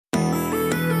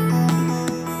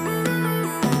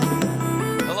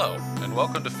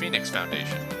welcome to Phoenix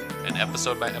Foundation, an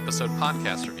episode-by-episode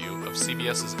podcast review of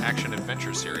CBS's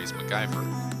action-adventure series MacGyver.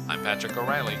 I'm Patrick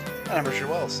O'Reilly. And I'm Richard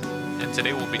Wells. And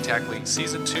today we'll be tackling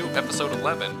Season 2, Episode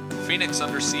 11, Phoenix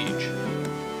Under Siege.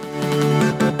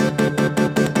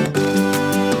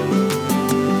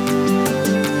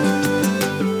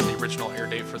 The original air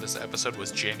date for this episode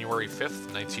was January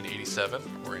 5th, 1987.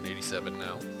 We're in 87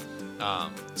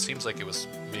 now. Seems like it was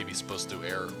maybe supposed to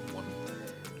air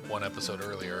one episode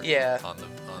earlier. Yeah. On the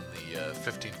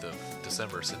 15th of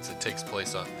December, since it takes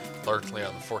place largely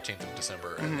on the 14th of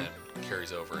December and then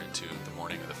carries over into the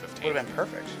morning of the 15th. Would have been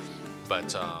perfect.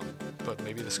 But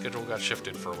maybe the schedule got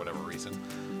shifted for whatever reason.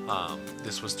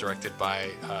 This was directed by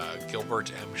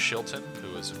Gilbert M. Shilton,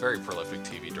 who is a very prolific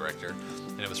TV director,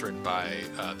 and it was written by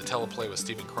the teleplay with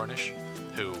Stephen Cronish,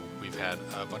 who we've had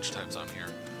a bunch of times on here.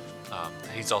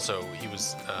 He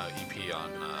was EP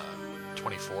on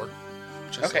 24,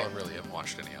 which I still really haven't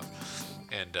watched any of.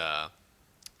 And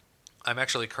I'm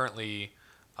actually currently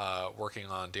working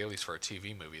on dailies for a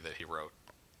TV movie that he wrote.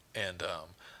 And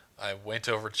I went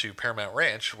over to Paramount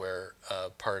Ranch, where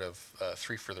part of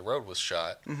Three for the Road was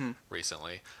shot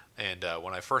recently. And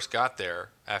when I first got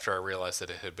there, after I realized that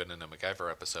it had been in a MacGyver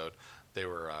episode, they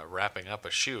were wrapping up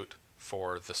a shoot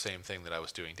for the same thing that I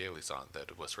was doing dailies on,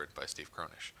 that was written by Steve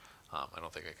Cronish. I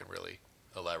don't think I can really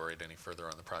elaborate any further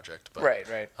on the project. But, right.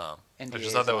 I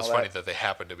just thought that was funny that they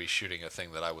happened to be shooting a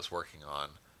thing that I was working on,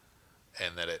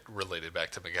 and that it related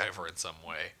back to MacGyver in some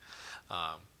way.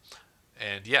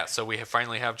 So we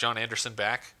finally have John Anderson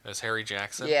back as Harry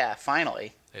Jackson. Yeah,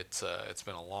 finally. It's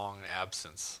been a long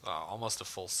absence, almost a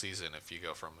full season if you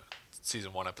go from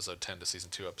season 1 episode 10 to season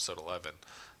 2 episode 11.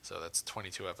 So that's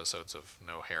 22 episodes of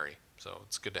no Harry. So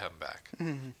it's good to have him back.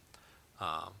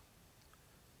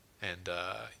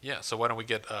 So why don't we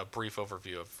get a brief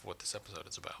overview of what this episode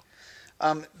is about?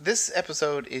 This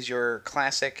episode is your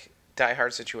classic Die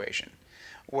Hard situation,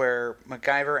 where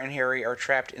MacGyver and Harry are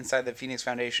trapped inside the Phoenix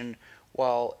Foundation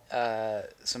while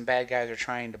some bad guys are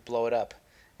trying to blow it up,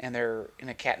 and they're in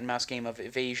a cat and mouse game of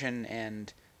evasion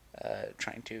and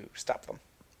trying to stop them.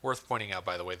 Worth pointing out,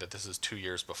 by the way, that this is 2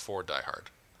 years before Die Hard.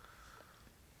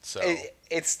 So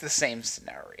it's the same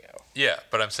scenario. Yeah,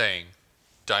 but I'm saying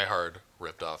Die Hard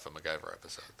ripped off a MacGyver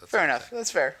episode. Fair enough.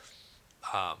 That's fair.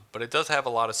 But it does have a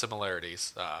lot of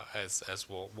similarities, as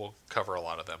we'll cover a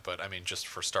lot of them. But I mean, just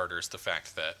for starters, the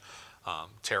fact that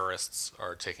terrorists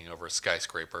are taking over a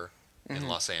skyscraper in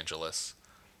Los Angeles.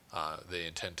 They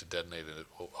intend to detonate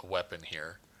a weapon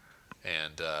here,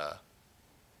 and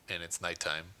it's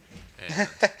nighttime. And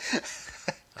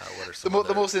what are some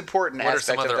the most important what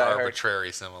aspect are some of other Die Hard?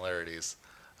 arbitrary similarities?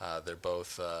 They're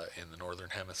both in the northern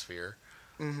hemisphere.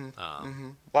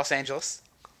 Los Angeles.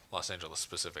 Los Angeles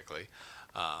specifically.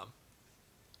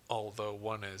 Although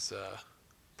one is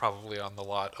probably on the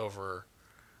lot over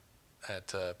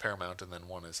at Paramount, and then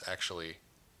one is actually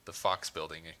the Fox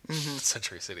building in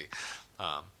Century City.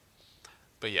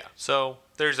 But yeah, so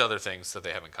there's other things that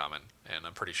they have in common, and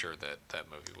I'm pretty sure that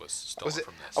movie was stolen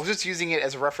from this. I was just using it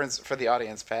as a reference for the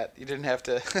audience, Pat. You didn't have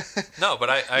to... No, but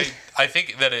I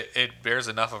think that it bears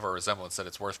enough of a resemblance that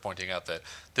it's worth pointing out that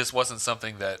this wasn't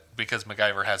something that, because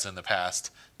MacGyver has in the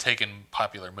past taken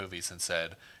popular movies and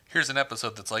said, here's an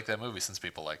episode that's like that movie since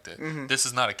people liked it. This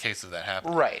is not a case of that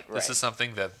happening. Right. This is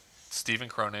something that Stephen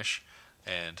Cronish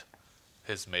and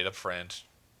his made-up friend,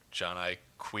 John I.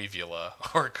 Cuvula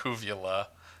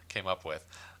came up with.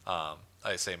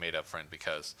 I say made-up friend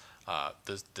because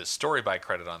the story by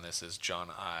credit on this is John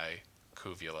I.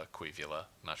 Cuvula,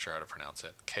 not sure how to pronounce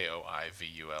it,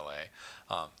 Koivula.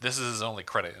 This is his only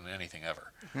credit in anything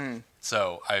ever.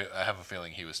 So I have a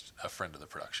feeling he was a friend of the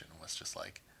production and was just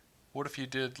like, what if you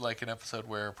did like an episode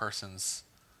where a person's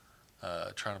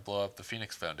trying to blow up the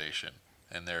Phoenix Foundation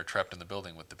and they're trapped in the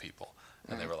building with the people?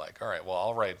 And they were like, all right, well,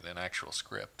 I'll write an actual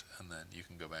script, and then you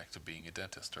can go back to being a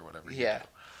dentist or whatever you do.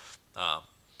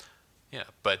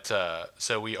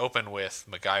 So we open with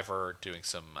MacGyver doing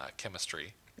some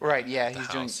chemistry. Right, yeah,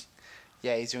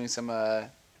 he's doing some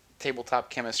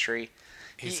tabletop chemistry.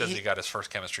 He says he got his first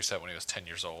chemistry set when he was 10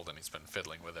 years old, and he's been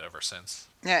fiddling with it ever since.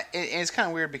 Yeah, and it's kind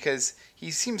of weird because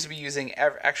he seems to be using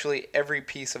actually every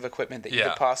piece of equipment that you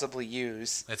could possibly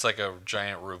use. It's like a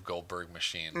giant Rube Goldberg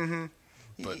machine.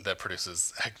 But that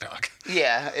produces eggnog.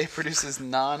 Yeah, it produces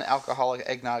non-alcoholic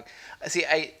eggnog. See,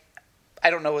 I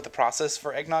don't know what the process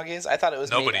for eggnog is. I thought it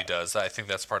was nobody does. I think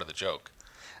that's part of the joke.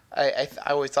 I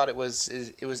always thought it was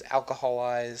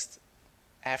alcoholized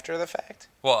after the fact.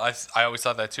 Well, I always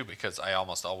thought that too because I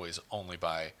almost always only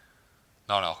buy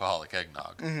non-alcoholic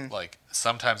eggnog. Like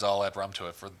sometimes I'll add rum to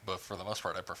it, but for the most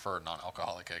part I prefer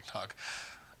non-alcoholic eggnog.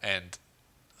 And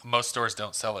most stores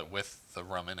don't sell it with the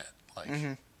rum in it. Like,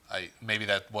 maybe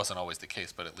that wasn't always the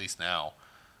case, but at least now,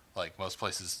 like most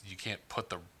places, you can't put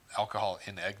the alcohol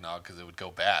in eggnog because it would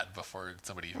go bad before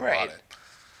somebody even bought it.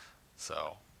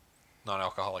 So,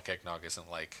 non-alcoholic eggnog isn't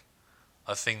like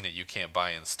a thing that you can't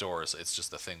buy in stores. It's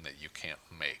just a thing that you can't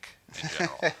make in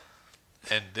general.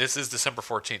 And this is December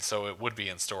 14th, so it would be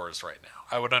in stores right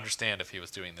now. I would understand if he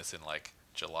was doing this in like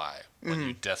July, when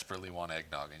you desperately want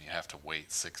eggnog and you have to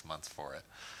wait 6 months for it.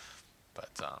 But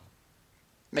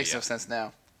makes no sense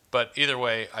now. But either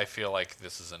way, I feel like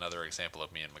this is another example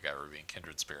of me and MacGyver being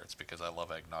kindred spirits, because I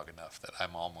love eggnog enough that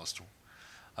I'm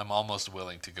almost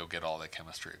willing to go get all the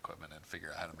chemistry equipment and figure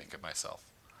out how to make it myself.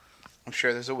 I'm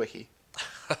sure there's a wiki.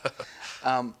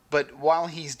 But while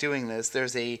he's doing this,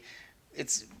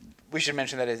 we should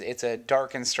mention that it's a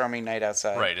dark and stormy night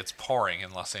outside. Right, it's pouring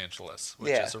in Los Angeles,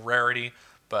 which is a rarity,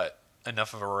 but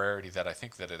enough of a rarity that I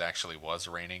think that it actually was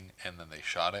raining and then they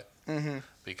shot it.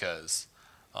 Because,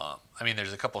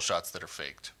 there's a couple shots that are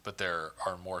faked, but there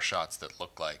are more shots that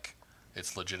look like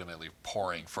it's legitimately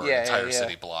pouring for an entire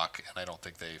city block, and I don't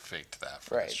think they faked that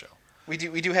for this show. We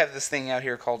do have this thing out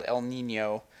here called El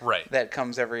Nino, that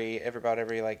comes every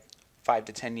like 5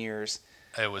 to 10 years.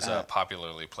 It was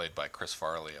popularly played by Chris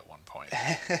Farley at one point.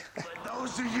 For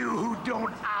those of you who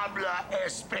don't habla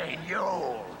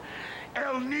español,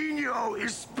 El Nino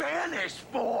is Spanish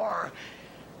for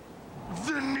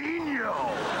the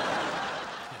Nino.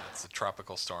 It's the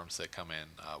tropical storms that come in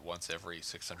once every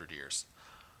 600 years.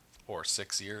 Or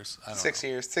 6 years? I don't know. 6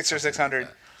 years. 6 or 600.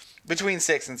 Like between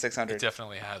 6 and 600. It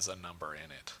definitely has a number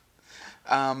in it.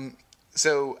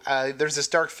 So there's this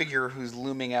dark figure who's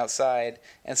looming outside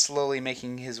and slowly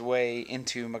making his way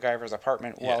into MacGyver's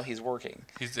apartment while he's working.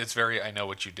 It's very I Know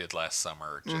What You Did Last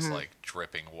Summer, just like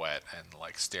dripping wet and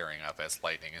like staring up as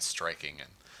lightning is striking and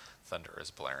thunder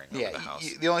is blaring over the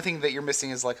house. The only thing that you're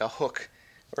missing is like a hook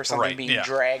or something being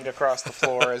dragged across the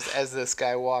floor as this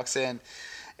guy walks in.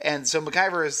 And so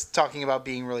MacGyver is talking about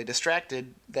being really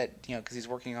distracted, that because he's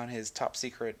working on his top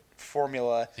secret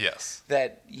formula. Yes.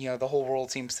 That the whole world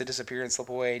seems to disappear and slip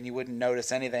away, and you wouldn't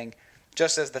notice anything.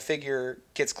 Just as the figure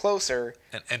gets closer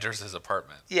and enters his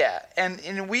apartment. Yeah,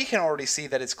 and we can already see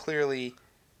that it's clearly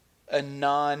a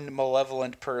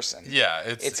non-malevolent person. Yeah,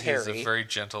 it's Harry. He's a very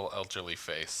gentle, elderly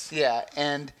face. Yeah,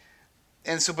 and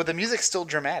so, but the music's still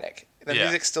dramatic. The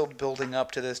music's still building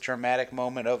up to this dramatic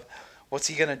moment of what's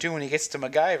he gonna do when he gets to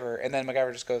MacGyver, and then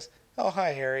MacGyver just goes, "Oh,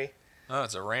 hi, Harry." Oh,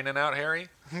 is it raining out, Harry?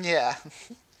 Yeah.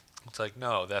 It's like,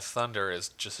 no, that thunder is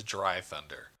just dry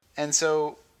thunder. And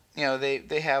so,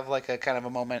 they have like a kind of a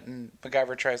moment, and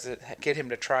MacGyver tries to get him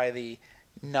to try the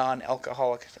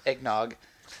non-alcoholic eggnog.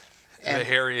 And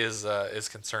Harry is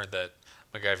concerned that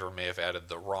MacGyver may have added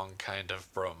the wrong kind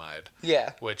of bromide.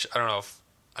 Yeah. Which I don't know if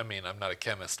I'm not a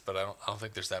chemist, but I don't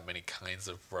think there's that many kinds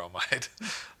of bromide.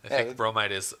 I think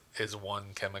bromide is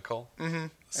one chemical. Mm-hmm.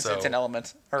 So it's an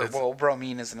element,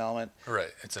 bromine is an element.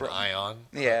 Right, it's an ion.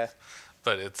 Yeah.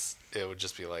 But it would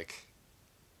just be like,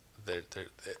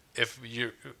 if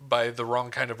you by the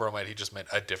wrong kind of bromide, he just meant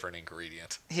a different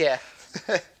ingredient. Yeah.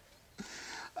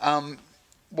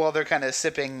 While they're kind of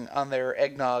sipping on their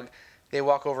eggnog, they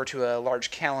walk over to a large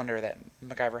calendar that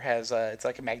MacGyver has. It's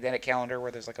like a magnetic calendar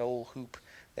where there's like a little hoop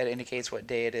that indicates what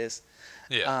day it is.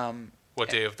 Yeah. What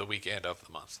day of the week and of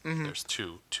the month. Mm-hmm. There's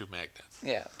two magnets.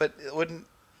 Yeah, but wouldn't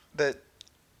the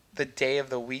day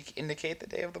of the week indicate the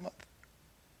day of the month?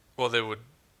 Well, they would.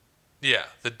 Yeah,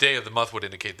 the day of the month would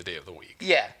indicate the day of the week.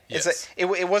 Yeah. Yes. It's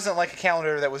like, it wasn't like a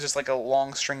calendar that was just like a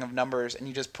long string of numbers and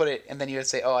you just put it and then you would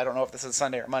say, oh, I don't know if this is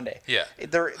Sunday or Monday. Yeah.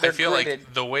 They're I feel graded.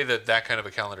 like the way that kind of a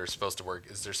calendar is supposed to work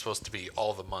is there's supposed to be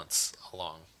all the months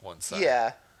along one side.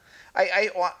 Yeah.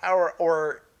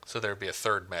 So there'd be a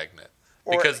third magnet.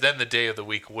 Because then the day of the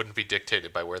week wouldn't be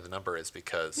dictated by where the number is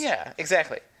because... Yeah,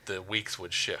 exactly. The weeks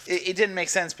would shift. It didn't make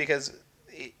sense because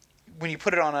when you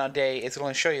put it on a day, it's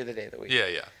going to show you the day of the week. Yeah,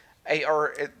 yeah.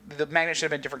 The magnet should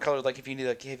have been different colored, like if you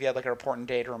had like an important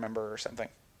day to remember or something.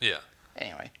 Yeah.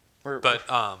 Anyway, we're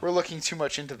looking too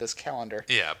much into this calendar.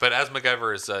 Yeah, but as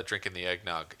MacGyver is drinking the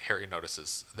eggnog, Harry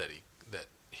notices that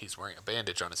he's wearing a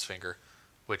bandage on his finger,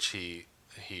 which he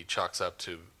chalks up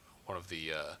to one of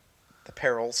the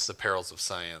perils of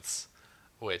science,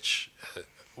 which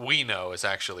we know is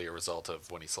actually a result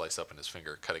of when he sliced up in his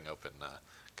finger, cutting open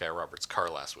Guy Roberts' car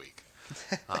last week.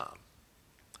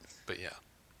 But yeah.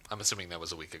 I'm assuming that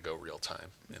was a week ago, real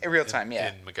time. In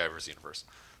MacGyver's universe.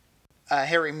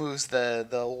 Harry moves the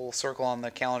little circle on the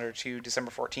calendar to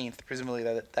December 14th. Presumably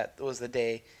that was the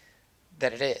day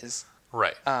that it is.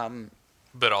 Right.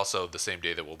 But also the same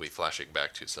day that we'll be flashing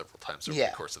back to several times over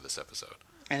the course of this episode.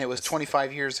 And it was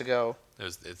 25 years ago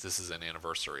This is an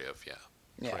anniversary of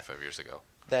 25 years ago.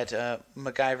 that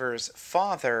MacGyver's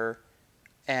father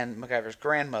and MacGyver's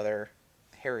grandmother,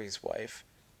 Harry's wife,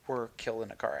 were killed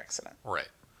in a car accident. Right.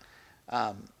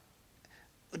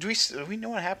 Do we know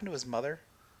what happened to his mother?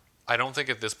 I don't think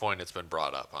at this point it's been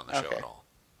brought up on the show Okay. at all.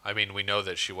 I mean, we know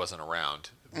that she wasn't around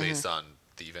based on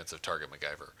the events of Target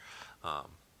MacGyver,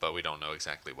 but we don't know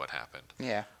exactly what happened.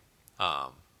 Yeah.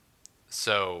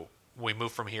 So we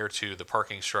move from here to the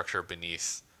parking structure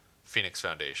beneath Phoenix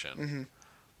Foundation,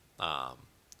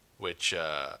 which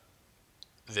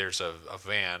there's a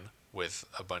van with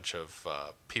a bunch of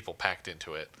people packed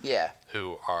into it. Yeah.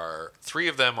 Who are 3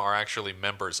 of them are actually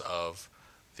members of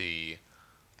the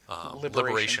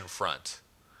Liberation Front,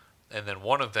 and then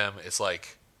one of them is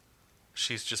like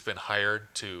she's just been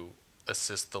hired to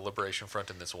assist the Liberation Front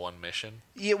in this one mission.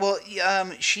 Yeah, well,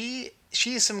 she's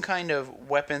some kind of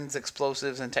weapons,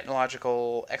 explosives, and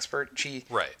technological expert.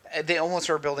 Right. They almost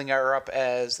are building her up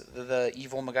as the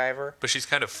evil MacGyver. But she's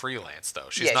kind of freelance though.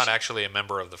 She's Yeah, not actually a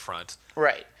member of the Front,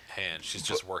 Right. and she's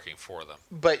just working for them.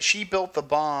 But she built the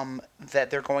bomb that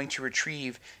they're going to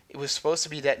retrieve. It was supposed to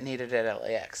be detonated at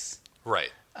LAX.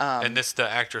 Right. And the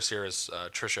actress here is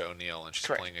Trisha O'Neill, and she's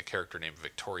Correct. playing a character named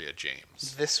Victoria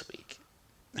James. This week.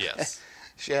 Yes.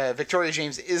 Victoria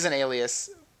James is an alias,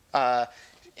 and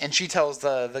she tells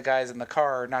the guys in the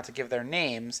car not to give their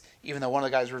names, even though one of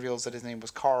the guys reveals that his name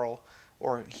was Carl,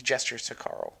 or he gestures to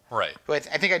Carl. Right. But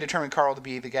I think I determined Carl to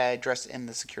be the guy dressed in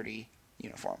the security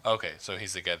uniform. Okay, so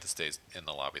he's the guy that stays in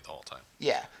the lobby the whole time.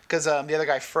 Yeah, because the other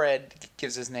guy, Fred,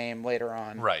 gives his name later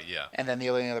on. Right, yeah. And then the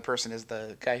only other person is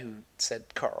the guy who said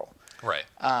Carl. Right.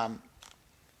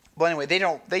 But anyway,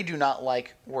 they do not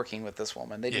like working with this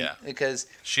woman. They do, Yeah. because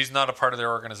She's not a part of their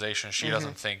organization. She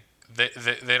doesn't think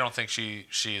they don't think she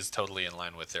is totally in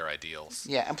line with their ideals.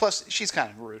 yeah, and plus she's kind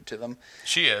of rude to them.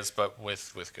 She is, but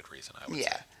with good reason, I would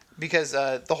Yeah, say. because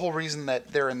the whole reason that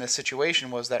they're in this situation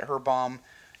was that her bomb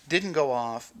didn't go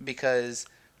off because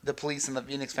the police and the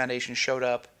Phoenix Foundation showed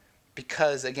up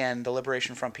because, again, the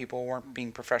Liberation Front people weren't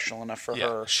being professional enough for Yeah.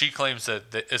 her. She claims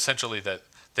that essentially that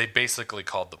they basically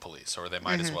called the police, or they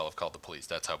might as well have called the police.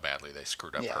 That's how badly they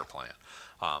screwed up Yeah. her plan.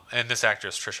 And this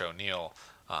actress, Trisha O'Neill,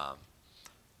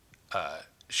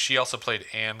 she also played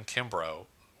Anne Kimbrough,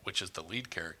 which is the lead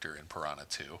character in Piranha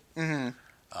 2.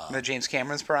 The James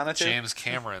Cameron's Piranha 2? James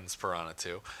Cameron's Piranha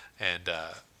 2, and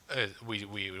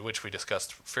which we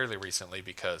discussed fairly recently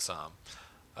because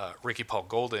Ricky Paul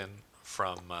Golden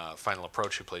from Final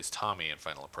Approach, who plays Tommy in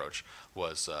Final Approach,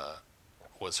 was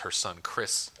her son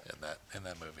Chris in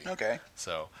that movie. Okay.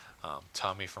 So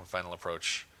Tommy from Final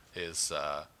Approach is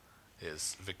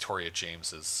Victoria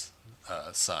James's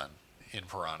son in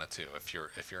Piranha 2. If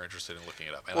you're interested in looking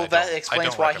it up. And Well, I that don't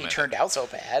explains why he recommend turned it. out so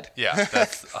bad. Yeah,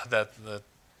 that's the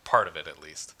part of it at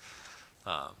least.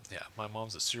 Yeah, my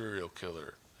mom's a serial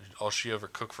killer. All she ever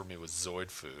cooked for me was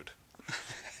Zoid food.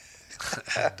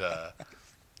 And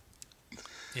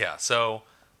yeah, so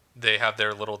they have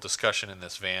their little discussion in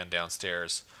this van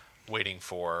downstairs, waiting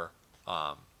for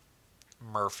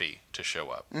Murphy to show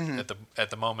up. At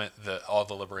the moment, all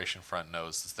the Liberation Front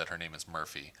knows is that her name is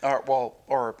Murphy.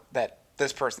 Or that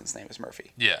this person's name is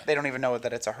Murphy. Yeah. They don't even know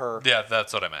that it's a her. Yeah,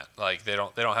 that's what I meant. Like they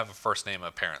don't have a first name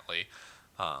apparently.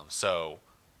 So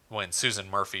when Susan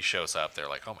Murphy shows up, they're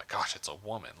like, "Oh my gosh, it's a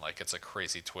woman!" Like it's a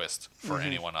crazy twist for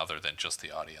anyone other than just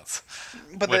the audience.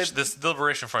 But Which this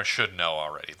Liberation Front should know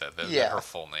already that Yeah. her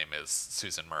full name is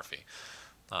Susan Murphy.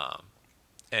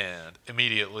 And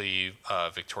immediately,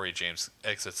 Victoria James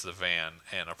exits the van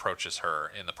and approaches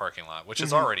her in the parking lot, which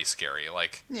is already scary.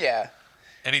 Like Yeah.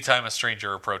 anytime a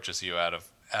stranger approaches you out of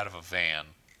a van.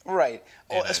 Right.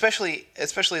 Well, Yeah.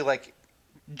 especially like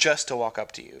just to walk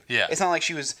up to you. Yeah. It's not like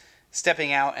she was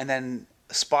stepping out and then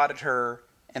spotted her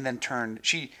and then turned.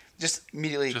 She just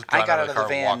immediately. Just I got got out of the car,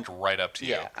 van. walked right up to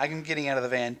you. Yeah, I'm getting out of the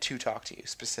van to talk to you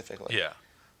specifically. Yeah.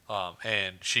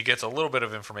 And she gets a little bit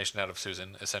of information out of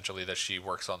Susan, essentially that she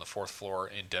works on the 4th floor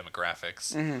in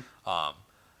demographics.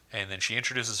 And then she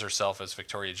introduces herself as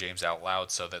Victoria James out loud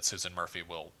so that Susan Murphy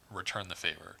will return the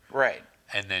favor. Right.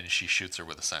 And then she shoots her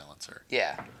with a silencer.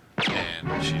 Yeah.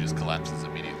 And she just collapses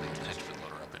immediately. The henchmen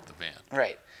load her up into the van.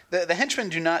 Right. The henchmen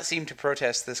do not seem to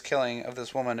protest this killing of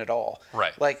this woman at all.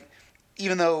 Right. Like,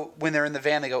 even though when they're in the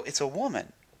van, they go, "It's a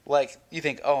woman." Like, you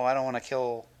think, "Oh, I don't want to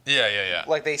kill." Yeah.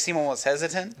 Like, they seem almost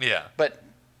hesitant. Yeah. But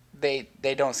they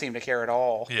don't seem to care at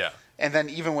all. Yeah. And then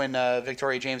even when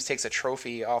Victoria James takes a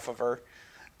trophy off of her,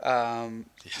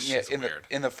 She's in weird.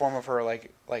 the form of her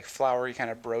like flowery kind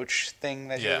of brooch thing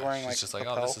that she was Yeah. wearing, She's like just like, a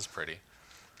oh, pearl. this is pretty.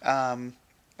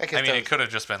 I mean, it could have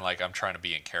just been like, I'm trying to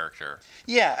be in character.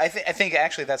 Yeah, I think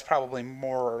actually that's probably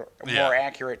more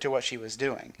accurate to what she was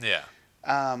doing. Yeah.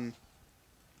 And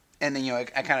then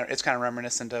it's kind of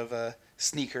reminiscent of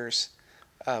Sneakers,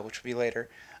 which would be later,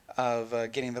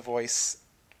 of getting the voice,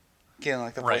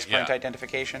 like the voice print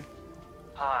identification.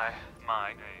 Hi, my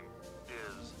name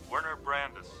is Werner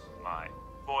Brandis. My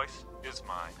voice is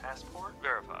my passport.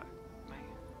 Verify me.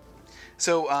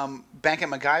 So back at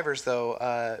MacGyver's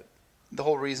though,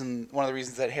 one of the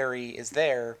reasons that Harry is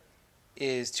there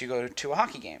is to go to a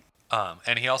hockey game.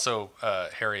 And he also,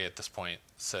 Harry at this point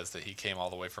says that he came all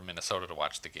the way from Minnesota to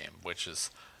watch the game, which is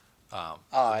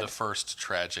the first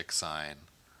tragic sign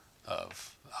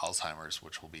of Alzheimer's,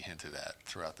 which will be hinted at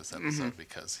throughout this episode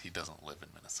because he doesn't live in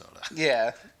Minnesota.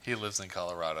 Yeah. He lives in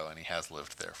Colorado, and he has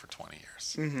lived there for 20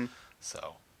 years. Mm-hmm.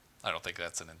 So I don't think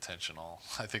that's an intentional.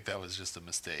 I think that was just a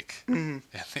mistake in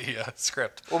the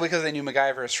script. Well, because they knew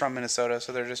MacGyver is from Minnesota,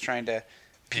 so they're just trying to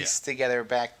piece together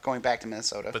going back to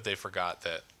Minnesota. But they forgot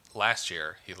that last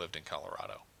year he lived in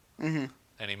Colorado. Mm-hmm.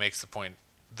 And he makes the point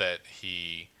that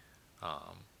he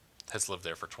has lived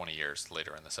there for 20 years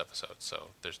later in this episode. So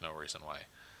there's no reason why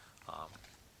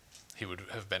he would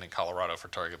have been in Colorado for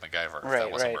Target MacGyver if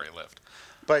that wasn't where he lived.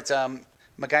 But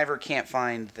MacGyver can't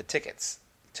find the tickets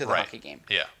to the hockey game.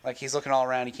 Yeah. Like, he's looking all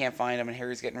around, he can't find them, and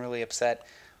Harry's getting really upset.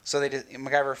 So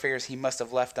MacGyver figures he must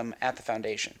have left them at the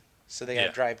Foundation. So they got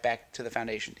to drive back to the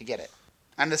Foundation to get it.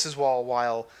 And this is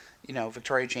while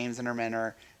Victoria James and her men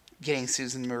are getting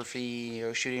Susan Murphy,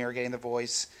 shooting her, getting the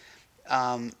voice.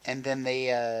 And then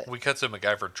they... we cut to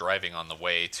MacGyver driving on the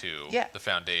way to the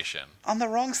Foundation. On the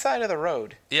wrong side of the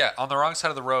road. Yeah, on the wrong side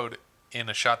of the road in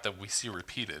a shot that we see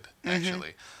repeated,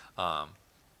 actually.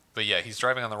 But yeah, he's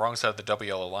driving on the wrong side of the double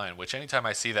yellow line, which anytime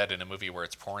I see that in a movie where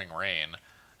it's pouring rain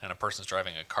and a person's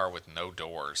driving a car with no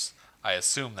doors, I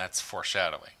assume that's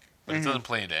foreshadowing. But it doesn't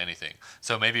play into anything.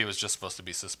 So maybe it was just supposed to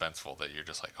be suspenseful that you're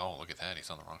just like, oh, look at that, he's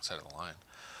on the wrong side of the line.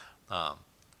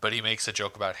 But he makes a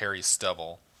joke about Harry's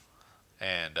stubble,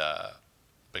 and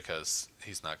because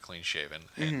he's not clean-shaven.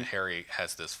 And Harry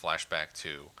has this flashback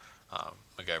to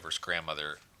MacGyver's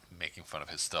grandmother making fun of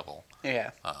his stubble.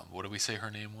 Yeah. What did we say her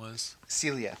name was?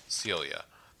 Celia. Celia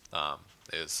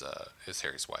is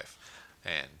Harry's wife,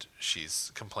 and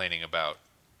she's complaining about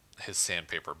his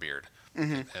sandpaper beard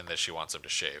and that she wants him to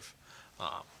shave.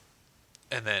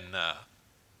 And then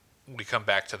we come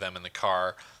back to them in the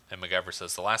car, and MacGyver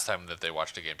says the last time that they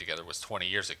watched a game together was 20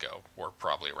 years ago, or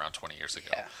probably around 20 years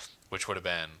ago, which would have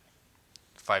been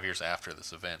 5 years after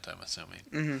this event, I'm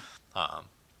assuming.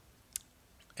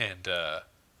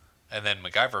 And then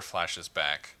MacGyver flashes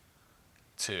back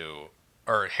to,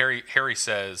 or Harry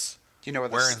says, "Do you know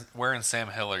where in Sam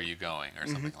Hill are you going?" or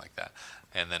something like that.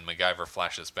 And then MacGyver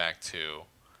flashes back to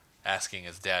asking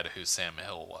his dad who Sam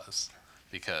Hill was,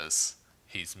 because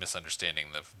he's misunderstanding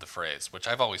the phrase, which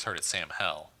I've always heard it's Sam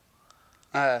Hell.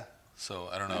 So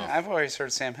I don't know. I've always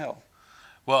heard Sam Hill.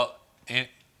 Well,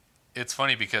 it's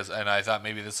funny because, and I thought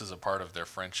maybe this is a part of their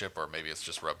friendship, or maybe it's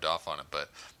just rubbed off on it, but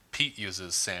Pete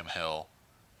uses Sam Hill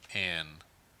in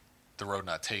The Road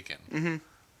Not Taken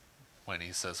when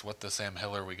he says, "What the Sam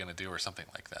Hill are we going to do?" or something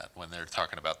like that, when they're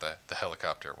talking about the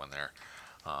helicopter, when they're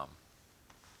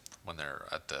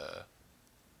at the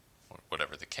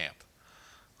whatever, the camp.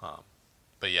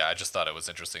 But yeah, I just thought it was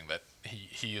interesting that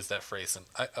he used that phrase, and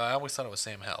I always thought it was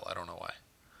Sam Hill. I don't know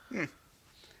why.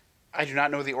 I do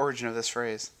not know the origin of this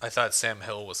phrase. I thought Sam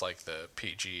Hill was like the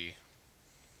PG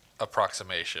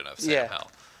approximation of Sam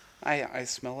Hill. I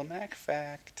smell a Mac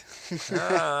fact.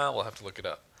 We'll have to look it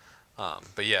up.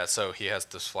 But yeah, so he has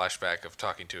this flashback of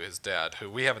talking to his dad, who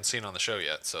we haven't seen on the show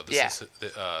yet. So this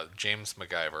is James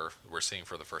MacGyver, we're seeing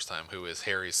for the first time, who is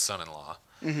Harry's son-in-law.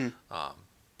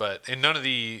 But in none of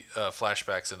the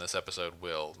flashbacks in this episode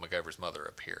will MacGyver's mother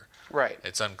appear. Right.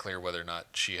 It's unclear whether or not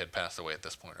she had passed away at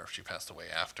this point, or if she passed away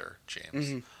after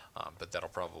James. But that'll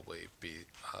probably be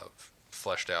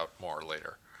fleshed out more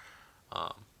later.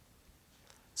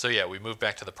 So yeah, we move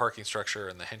back to the parking structure,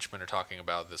 and the henchmen are talking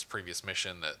about this previous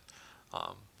mission that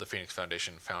the Phoenix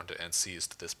Foundation found and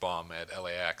seized this bomb at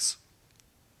LAX.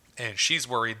 And she's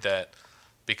worried that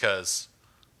because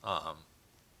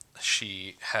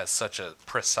she has such a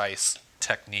precise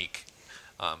technique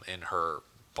in her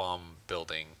bomb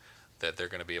building that they're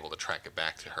going to be able to track it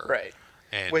back to her. Right.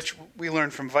 And which we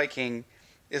learned from Viking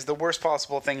is the worst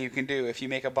possible thing you can do if you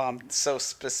make a bomb so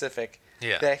specific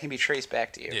that it can be traced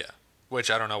back to you. Yeah. Which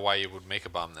I don't know why you would make a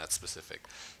bomb that specific.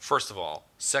 First of all.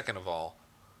 Second of all,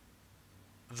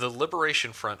 the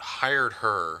Liberation Front hired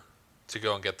her to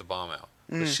go and get the bomb out.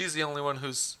 But she's the only one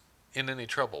who's in any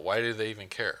trouble. Why do they even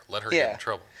care? Let her get in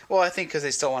trouble. Well, I think because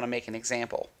they still want to make an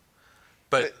example.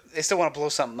 But they still want to blow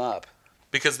something up.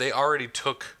 because they already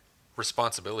took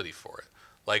responsibility for it.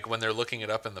 Like when they're looking it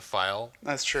up in the file,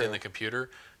 That's true. in the computer,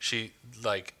 she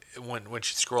like when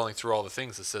she's scrolling through all the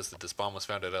things, it says that this bomb was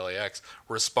found at LAX.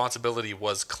 Responsibility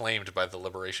was claimed by the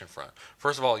Liberation Front.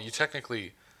 First of all, you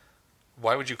technically,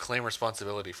 why would you claim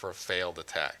responsibility for a failed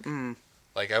attack?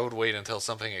 Like I would wait until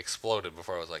something exploded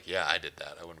before I was like, yeah, I did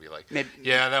that. I wouldn't be like,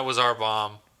 yeah, that was our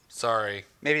bomb. Sorry.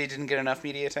 Maybe it didn't get enough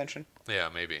media attention. Yeah,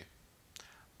 maybe.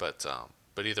 But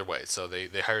either way, so they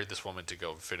hired this woman to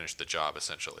go finish the job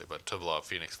essentially, but to blow up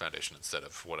Phoenix Foundation instead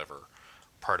of whatever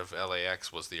part of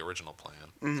LAX was the original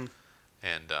plan.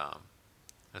 And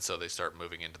so they start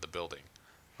moving into the building.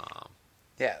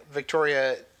 Yeah,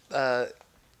 Victoria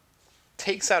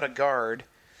takes out a guard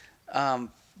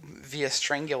via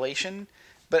strangulation,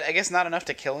 but I guess not enough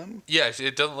to kill him. Yeah,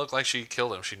 it doesn't look like she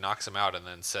killed him. She knocks him out and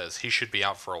then says he should be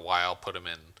out for a while. Put him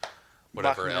in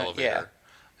whatever Lock him in, elevator,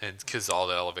 and because all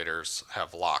the elevators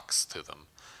have locks to them,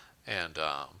 and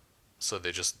so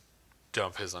they just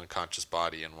dump his unconscious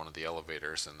body in one of the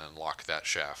elevators and then lock that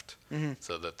shaft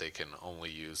so that they can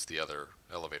only use the other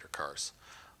elevator cars.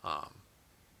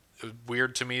 It was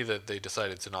weird to me that they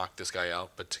decided to knock this guy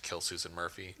out, but to kill Susan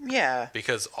Murphy. Yeah.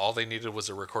 Because all they needed was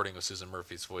a recording of Susan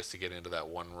Murphy's voice to get into that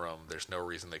one room. There's no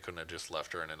reason they couldn't have just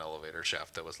left her in an elevator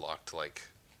shaft that was locked like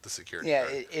the security Yeah,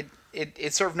 guard.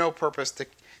 it served no purpose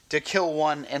to kill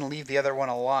one and leave the other one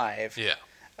alive.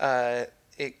 Yeah.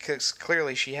 Because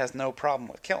clearly she has no problem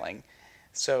with killing.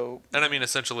 So. And I mean,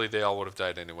 essentially, they all would have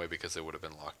died anyway because they would have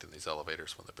been locked in these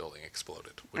elevators when the building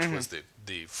exploded, which was the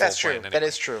full That's true. plan anyway. That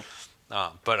is true.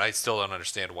 But I still don't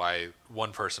understand why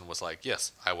one person was like,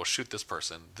 yes, I will shoot this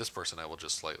person. This person I will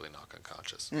just slightly knock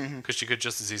unconscious. Because she could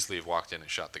just as easily have walked in and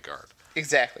shot the guard.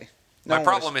 Exactly. My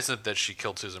problem isn't that she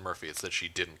killed Susan Murphy. It's that she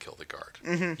didn't kill the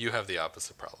guard. You have the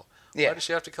opposite problem. Yeah. Why does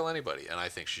she have to kill anybody? And I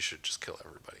think she should just kill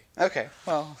everybody. Okay,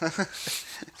 well.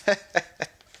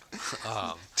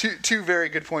 Two very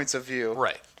good points of view.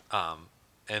 Right.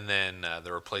 And then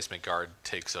the replacement guard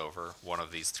takes over, one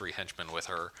of these three henchmen with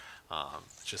her,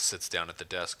 just sits down at the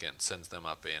desk and sends them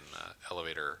up in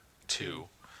elevator 2,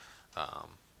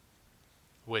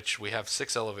 which we have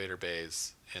 6 elevator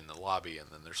bays in the lobby, and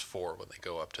then there's 4 when they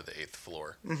go up to the 8th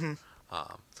floor.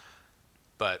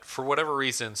 But for whatever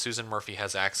reason, Susan Murphy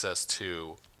has access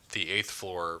to the 8th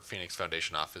floor Phoenix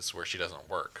Foundation office where she doesn't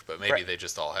work, but maybe Right. they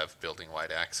just all have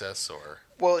building-wide access, or...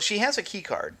 Well, she has a key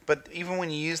card, but even when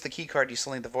you use the key card, you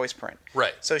still need the voice print.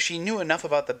 Right. So she knew enough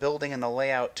about the building and the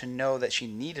layout to know that she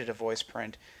needed a voice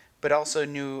print, but also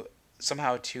knew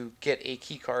somehow to get a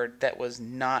key card that was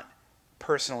not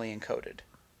personally encoded.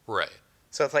 Right.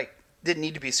 So it's like, didn't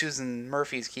need to be Susan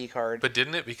Murphy's key card. But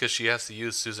didn't it? Because she has to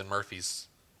use Susan Murphy's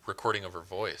recording of her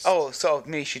voice. Oh, so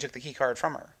maybe she took the key card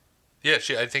from her. Yeah,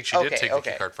 I think she did Okay, take the key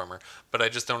okay. card from her, but I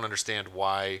just don't understand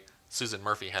why Susan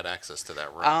Murphy had access to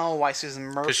that room. Oh, why Susan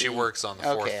Murphy? Because she works on the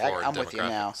 4th Okay, floor I'm in with you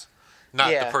now. demographics.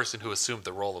 Not Yeah. the person who assumed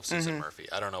the role of Susan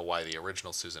Murphy. I don't know why the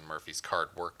original Susan Murphy's card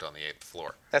worked on the 8th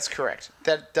floor. That's correct.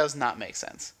 That does not make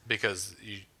sense. Because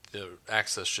the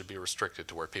access should be restricted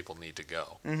to where people need to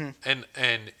go. And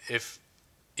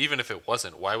even if it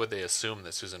wasn't, why would they assume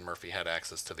that Susan Murphy had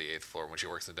access to the 8th floor when she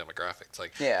works in demographics?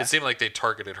 Like, Yeah. it seemed like they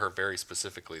targeted her very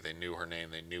specifically. They knew her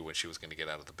name. They knew when she was going to get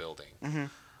out of the building.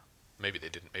 Maybe they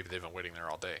didn't. Maybe they've been waiting there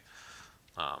all day.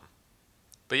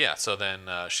 But yeah, so then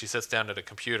she sits down at a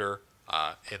computer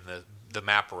in the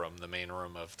map room, the main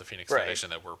room of the Phoenix Right. Foundation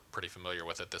that we're pretty familiar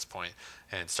with at this point,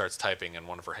 and starts typing, and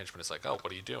one of her henchmen is like, oh,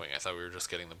 what are you doing? I thought we were just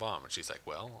getting the bomb. And she's like,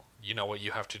 well, you know what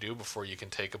you have to do before you can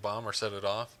take a bomb or set it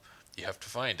off? You have to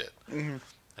find it. And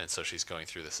so she's going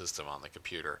through the system on the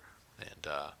computer, and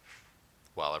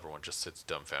while everyone just sits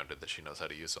dumbfounded that she knows how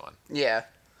to use one. Yeah.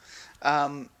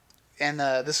 And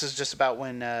this is just about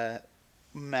when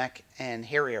Mac and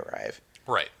Harry arrive.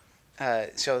 Right.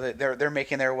 So they're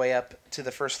making their way up to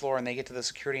the first floor, and they get to the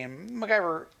security, and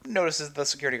MacGyver notices the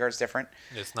security guard's different.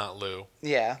 It's not Lou.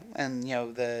 Yeah, and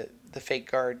the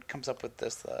fake guard comes up with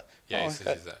this. Yeah, he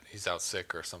says he's out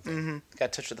sick or something.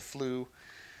 got touched with the flu.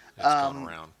 It's going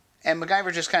around. And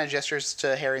MacGyver just kind of gestures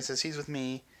to Harry and says, he's with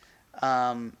me.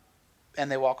 And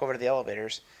they walk over to the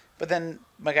elevators. But then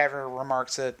MacGyver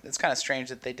remarks that it's kind of strange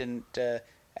that they didn't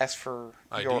ask for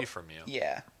ID from you.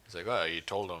 Yeah. He's like, oh, you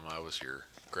told him I was your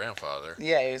grandfather.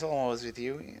 Yeah, he told him I was with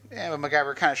you. Yeah, but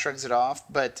MacGyver kind of shrugs it off.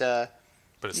 But But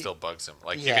it still bugs him.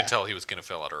 Like, you Yeah. can tell he was going to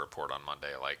fill out a report on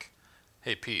Monday. Like,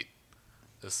 hey, Pete,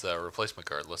 this replacement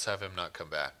guard, let's have him not come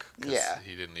back. 'Cause Yeah.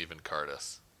 he didn't even card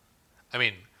us. I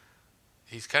mean,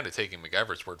 he's kind of taking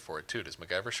MacGyver's word for it, too. Does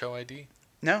MacGyver show ID?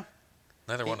 no.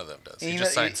 Neither one of them does. He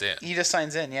just signs in. He just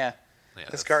signs in, yeah. Yeah, This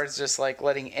that's- guard's just like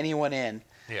letting anyone in.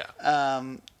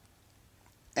 Yeah.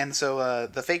 And so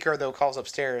the fake guard, though, calls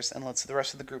upstairs and lets the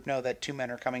rest of the group know that 2 men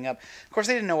are coming up. Of course,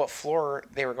 they didn't know what floor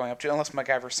they were going up to, unless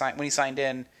MacGyver, when he signed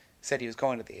in, said he was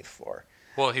going to the 8th floor.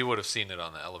 Well, he would have seen it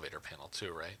on the elevator panel,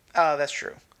 too, right? That's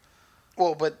true.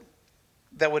 Well, but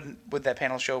would that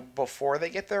panel show before they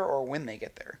get there or when they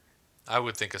get there? I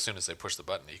would think as soon as they push the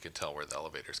button, you can tell where the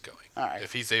elevator's going. All right.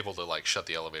 If he's able to, like, shut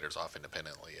the elevators off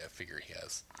independently, I figure he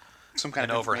has Some kind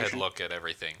an of overhead information. look at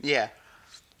everything. Yeah.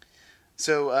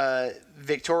 So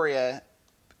Victoria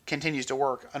continues to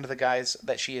work under the guise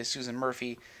that she is Susan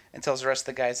Murphy and tells the rest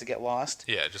of the guys to get lost.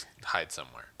 Yeah, just hide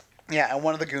somewhere. Yeah, and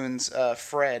one of the goons,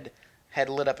 Fred, had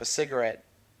lit up a cigarette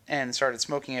and started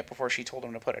smoking it before she told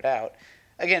him to put it out.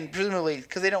 Again, presumably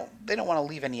because they don't want to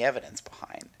leave any evidence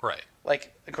behind. Right.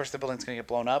 Like, of course, the building's going to get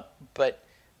blown up, but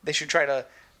they should try to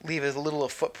leave as little a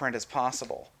footprint as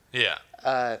possible. Yeah.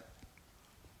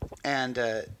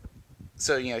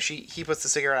 So he puts the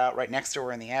cigarette out right next to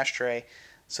her in the ashtray.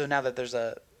 So now that there's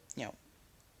a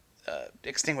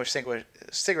extinguished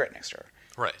cigarette next to her,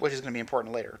 Right. which is going to be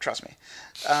important later. Trust me.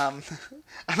 I'm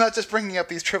not just bringing up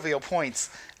these trivial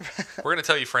points. We're going to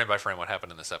tell you frame by frame what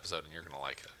happened in this episode, and you're going to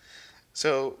like it.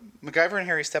 So MacGyver and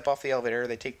Harry step off the elevator.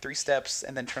 They take 3 steps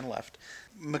and then turn left.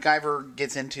 MacGyver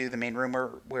gets into the main room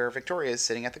where Victoria is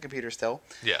sitting at the computer still.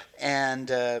 Yeah. And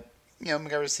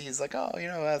MacGyver sees like, oh,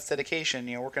 that's dedication.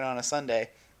 Working on a Sunday.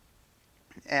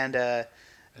 And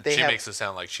She makes it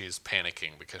sound like she's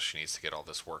panicking because she needs to get all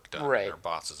this work done. Right. And her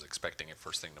boss is expecting it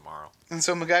first thing tomorrow. And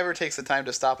so MacGyver takes the time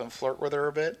to stop and flirt with her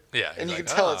a bit. Yeah. And you like,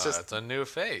 can tell it's just it's a new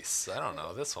face. I don't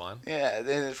know this one. yeah, and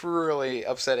it's really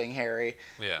upsetting Harry.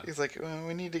 Yeah. He's like, well,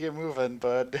 we need to get moving,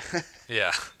 bud.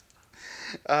 Yeah.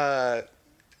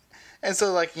 And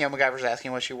so, MacGyver's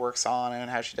asking what she works on and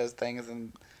how she does things,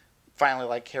 and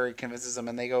finally, Harry convinces them,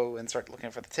 and they go and start looking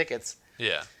for the tickets.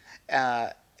 Yeah.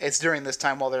 It's during this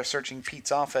time while they're searching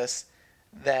Pete's office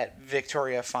that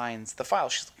Victoria finds the file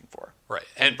she's looking for. Right.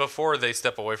 And before they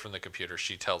step away from the computer,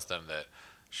 she tells them that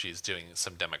she's doing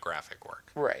some demographic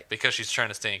work. Right. Because she's trying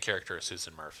to stay in character as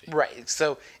Susan Murphy. Right.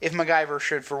 So if MacGyver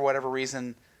should, for whatever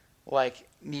reason,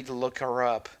 need to look her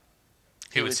up,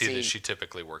 He would see that she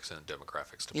typically works in the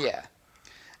demographics department.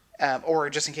 Yeah.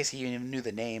 Or just in case he even knew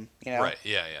the name, Right.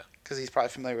 Yeah. Yeah. Because he's probably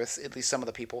familiar with at least some of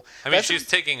the people. I mean, she's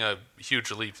taking a huge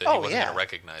leap that he wasn't yeah. going to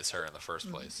recognize her in the first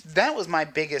place. That was my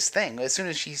biggest thing. As soon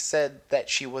as she said that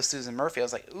she was Susan Murphy, I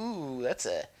was like, "Ooh, that's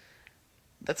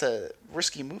a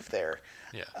risky move there."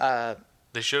 Yeah.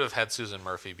 They should have had Susan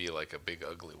Murphy be like a big,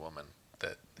 ugly woman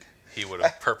that he would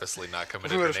have purposely not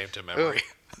committed her name to memory.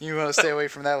 You want to stay away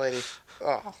from that lady.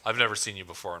 Oh, I've never seen you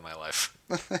before in my life.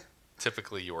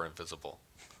 Typically, you are invisible.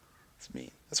 it's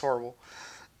mean. That's horrible.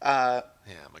 Yeah,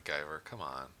 MacGyver, come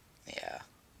on.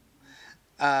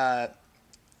 Yeah.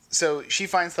 So she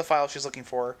finds the file she's looking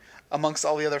for amongst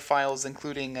all the other files,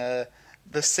 including the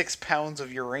 6 pounds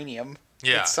of uranium.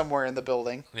 Yeah. It's somewhere in the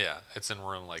building. Yeah, it's in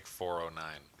room 409.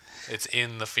 It's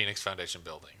in the Phoenix Foundation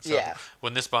building. So Yeah.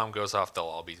 when this bomb goes off,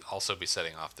 they'll also be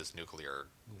setting off this nuclear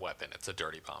weapon. It's a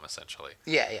dirty bomb, essentially.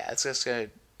 Yeah. It's just going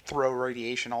to throw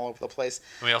radiation all over the place.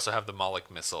 And we also have the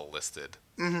Moloch missile listed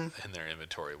in their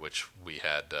inventory, which we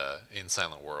had in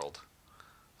Silent World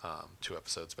 3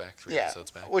 episodes back.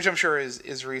 Which I'm sure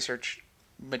is research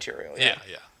material.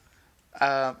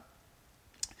 Yeah.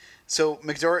 So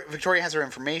Victoria has her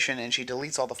information, and she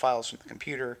deletes all the files from the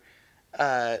computer,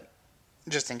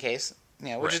 just in case,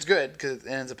 which is good because it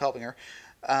ends up helping her.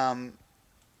 And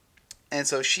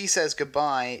so she says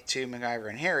goodbye to MacGyver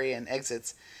and Harry and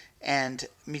exits, and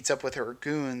meets up with her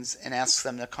goons and asks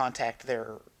them to contact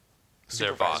their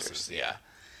supervisors. Bosses. Yeah.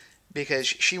 Because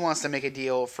she wants to make a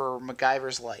deal for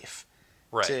MacGyver's life.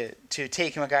 Right. To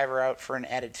take MacGyver out for an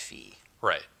added fee.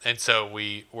 Right. And so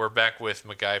we're back with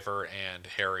MacGyver and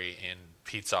Harry in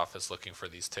Pete's office looking for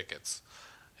these tickets.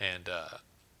 And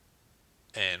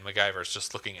MacGyver's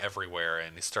just looking everywhere,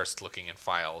 and he starts looking in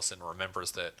files and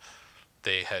remembers that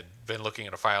they had been looking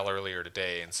at a file earlier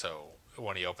today, and so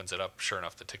when he opens it up, sure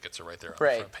enough, the tickets are right there on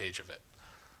the front page of it.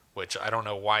 Which I don't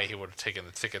know why he would have taken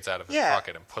the tickets out of his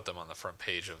pocket and put them on the front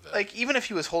page of the... Even if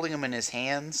he was holding them in his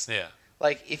hands... Yeah.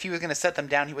 If he was going to set them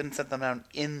down, he wouldn't set them down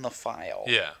in the file.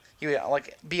 Yeah. He would,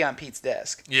 be on Pete's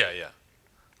desk. Yeah,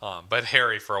 yeah. But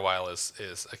Harry, for a while,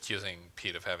 is accusing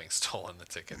Pete of having stolen the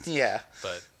tickets. Yeah.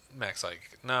 But Mac's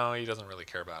like, no, he doesn't really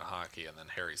care about hockey, and then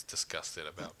Harry's disgusted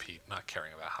about Pete not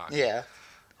caring about hockey. Yeah.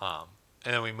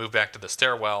 And then we move back to the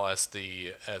stairwell as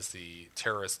the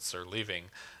terrorists are leaving,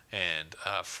 and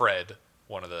Fred,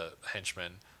 one of the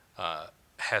henchmen,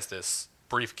 has this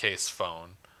briefcase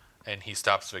phone, and he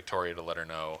stops Victoria to let her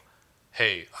know,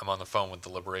 hey, I'm on the phone with the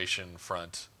Liberation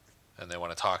Front, and they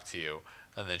want to talk to you.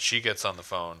 and then she gets on the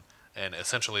phone, and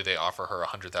essentially they offer her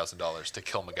 $100,000 to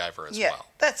kill MacGyver as Yeah, well.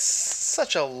 that's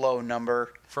such a low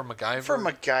number. For MacGyver? For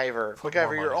MacGyver. Put MacGyver,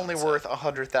 more you're money only on worth set.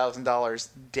 $100,000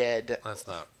 dead.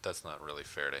 That's not really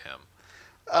fair to him.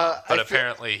 I But feel-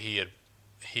 apparently he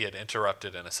had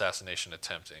interrupted an assassination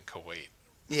attempt in Kuwait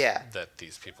Yeah. that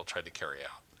these people tried to carry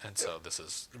out. And so this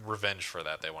is revenge for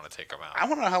that. They want to take him out. I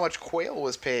want to know how much Quail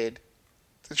was paid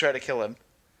to try to kill him.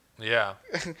 Yeah.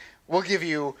 We'll give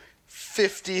you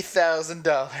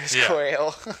 $50,000, Yeah.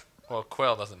 Quail. Well,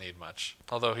 Quail doesn't need much,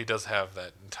 although he does have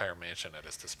that entire mansion at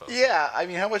his disposal. Yeah, I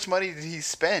mean, how much money did he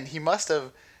spend? He must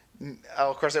have.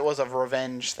 Oh, of course, it was a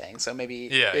revenge thing, so maybe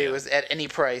it was at any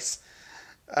price.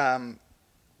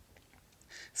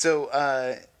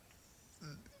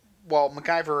 While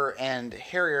MacGyver and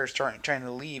Harry are trying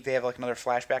to leave, they have like another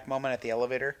flashback moment at the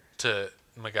elevator. To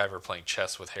MacGyver playing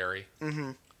chess with Harry.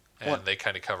 Mm-hmm. And they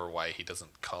kind of cover why he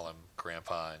doesn't call him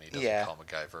Grandpa and he doesn't call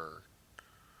MacGyver.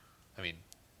 I mean,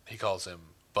 he calls him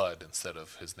Bud instead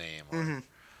of his name. Or,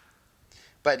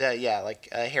 But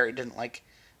Harry doesn't like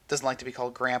to be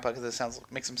called Grandpa because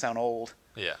it makes him sound old.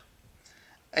 Yeah.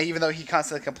 Even though he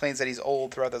constantly complains that he's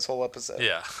old throughout this whole episode.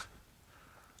 Yeah.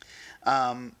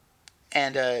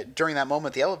 And during that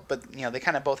moment, but they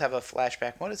kind of both have a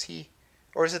flashback. What is he,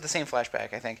 or is it the same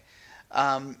flashback? I think.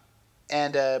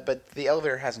 But the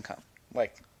elevator hasn't come.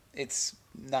 Like, it's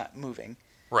not moving.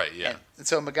 Right. Yeah. And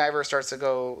so MacGyver starts to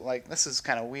go like, this is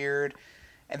kind of weird,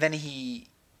 and then he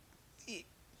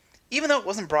even though it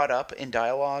wasn't brought up in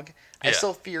dialogue, I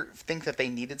still think that they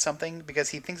needed something because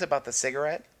he thinks about the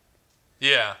cigarette.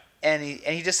 Yeah. And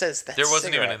he just says that there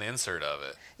wasn't cigarette. even an insert of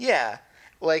it. Yeah.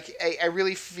 Like, I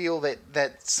really feel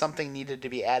that something needed to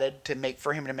be added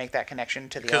for him to make that connection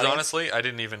to the audience. Because honestly, I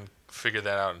didn't even figure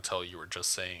that out until you were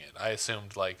just saying it. I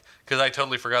assumed, because I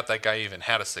totally forgot that guy even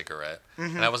had a cigarette.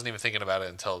 Mm-hmm. And I wasn't even thinking about it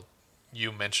until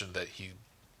you mentioned that he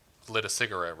lit a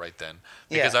cigarette right then.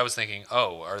 Because I was thinking,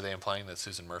 oh, are they implying that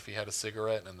Susan Murphy had a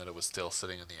cigarette and that it was still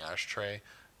sitting in the ashtray,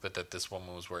 but that this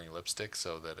woman was wearing lipstick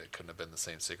so that it couldn't have been the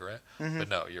same cigarette? Mm-hmm. But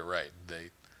no, you're right. They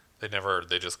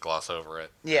just gloss over it.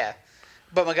 Yeah.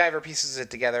 But MacGyver pieces it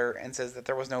together and says that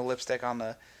there was no lipstick on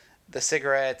the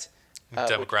cigarette.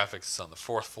 Demographics is on the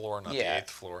 4th floor, not the 8th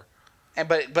floor.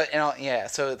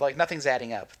 So like nothing's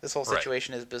adding up. This whole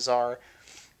situation is bizarre.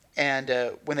 And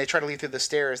when they try to leave through the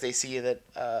stairs, they see that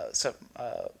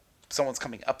someone's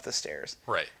coming up the stairs.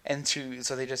 Right. And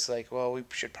so they just like, well, we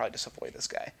should probably just avoid this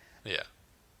guy. Yeah.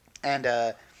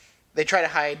 And they try to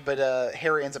hide, but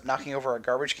Harry ends up knocking over a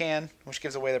garbage can, which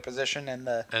gives away their position. And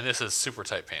this is Super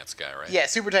Tight Pants guy, right? Yeah,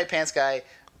 Super Tight Pants guy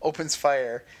opens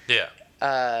fire. Yeah.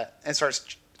 And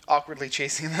starts awkwardly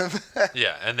chasing them.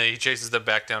 Yeah, and then he chases them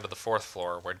back down to the 4th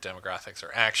floor where demographics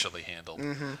are actually handled.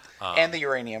 Mm-hmm. And the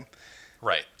uranium.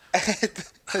 Right.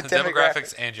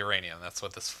 Demographics and uranium. That's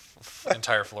what this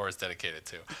entire floor is dedicated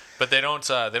to. But they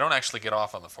don't actually get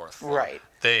off on the 4th floor. Right.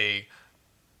 They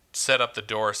set up the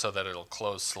door so that it'll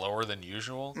close slower than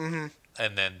usual,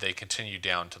 and then they continue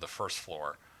down to the 1st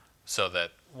floor so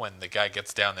that when the guy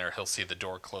gets down there, he'll see the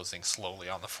door closing slowly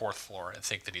on the 4th floor and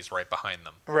think that he's right behind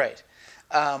them. Right.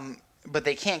 But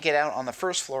they can't get out on the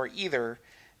 1st floor either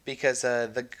because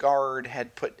the guard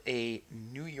had put a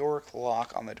New York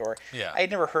lock on the door. Yeah. I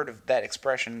had never heard of that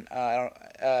expression.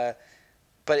 But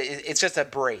it's just a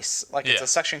brace. Like, it's a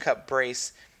suction cup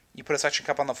brace. You put a suction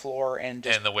cup on the floor and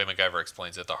just... And the way MacGyver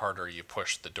explains it, the harder you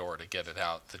push the door to get it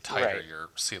out, the tighter you're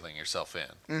sealing yourself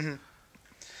in. Mm-hmm.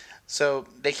 So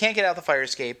they can't get out the fire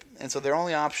escape, and so their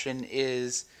only option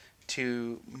is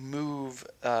to move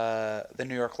the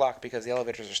New York lock because the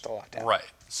elevators are still locked down. Right.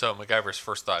 So MacGyver's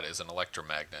first thought is an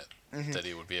electromagnet that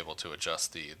he would be able to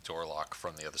adjust the door lock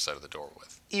from the other side of the door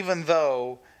with. Even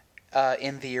though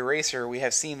in the Eraser we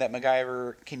have seen that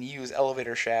MacGyver can use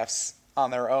elevator shafts on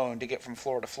their own to get from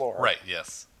floor to floor. Right,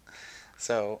 yes.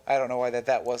 So I don't know why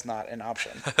that was not an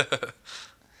option.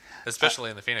 Especially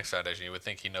in the Phoenix Foundation, you would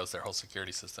think he knows their whole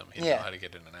security system. He'd know how to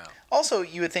get in and out. Also,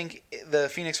 you would think the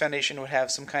Phoenix Foundation would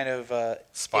have some kind of...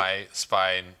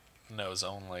 Spy knows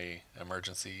only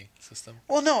emergency system?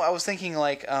 Well, no, I was thinking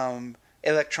like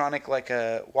electronic, like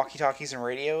walkie-talkies and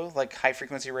radio, like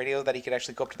high-frequency radio that he could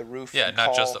actually go up to the roof and not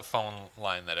call. just a phone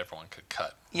line that everyone could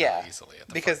cut really easily at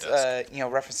the because front desk.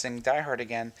 referencing Die Hard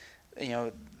again,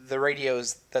 the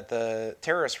radios that the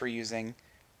terrorists were using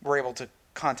were able to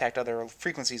contact other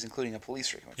frequencies, including a police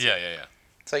frequency. Yeah.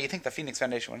 So you think the Phoenix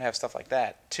Foundation would have stuff like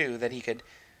that too, that he could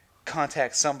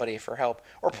contact somebody for help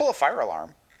or pull a fire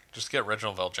alarm. Just get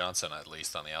Reginald Vell Johnson at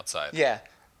least on the outside. Yeah,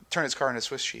 turn his car into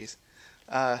Swiss cheese.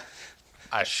 I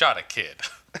shot a kid.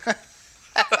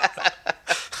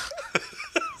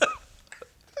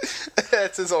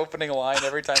 That's his opening line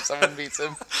every time someone beats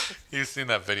him. You've seen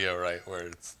that video, right, where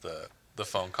it's the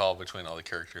phone call between all the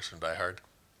characters from Die Hard?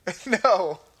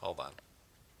 No. Hold on.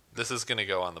 This is going to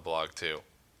go on the blog, too.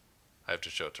 I have to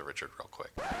show it to Richard real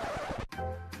quick.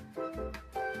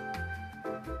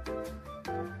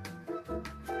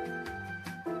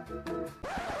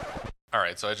 All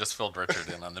right, so I just filled Richard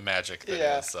in on the magic that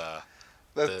Yeah. is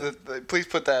Please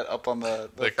put that up on the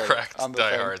the thing, cracked on the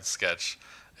Die thing. Hard sketch.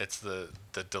 It's the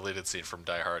deleted scene from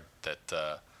Die Hard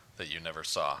that you never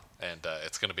saw, and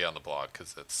it's going to be on the blog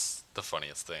because it's the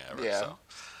funniest thing ever. Yeah. So,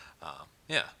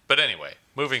 yeah. But anyway,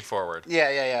 moving forward,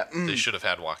 Yeah. they should have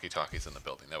had walkie-talkies in the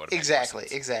building. That would have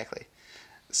Exactly.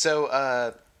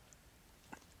 So,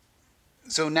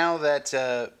 so now that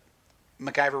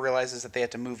MacGyver realizes that they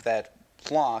have to move that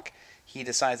lock, he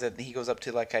decides that he goes up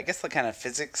to I guess the kind of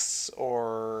physics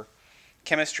or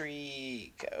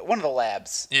chemistry, one of the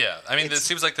labs. Yeah, I mean, it It's-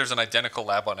 seems like there's an identical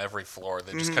lab on every floor.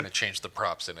 They just kind of change the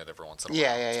props in it every once in a while.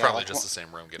 Yeah. It's probably like just one- the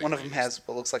same room getting One of them reused. has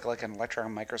what looks like an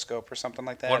electron microscope or something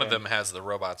like that. One of and- them has the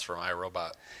robots from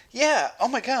iRobot. Yeah. Oh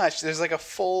my gosh. There's a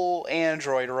full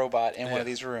android robot in one of Yeah.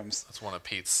 these rooms. That's one of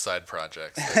Pete's side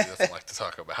projects that he doesn't like to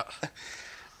talk about.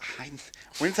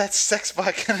 When's that sex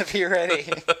bot gonna be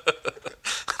ready?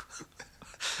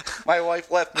 My wife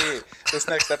left me this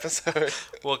next episode.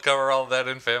 We'll cover all that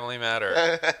in Family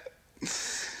Matter.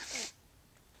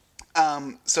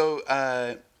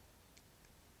 So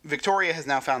Victoria has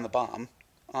now found the bomb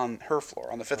on her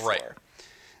floor, on the 5th Right. floor.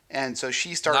 And so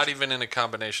she starts... Not even in a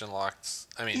combination locked.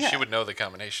 I mean, Yeah. she would know the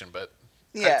combination, but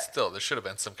Yeah. still, there should have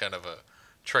been some kind of a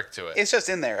trick to it. It's just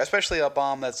in there, especially a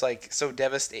bomb that's so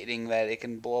devastating that it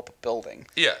can blow up a building.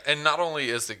 Yeah, and not only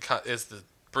is the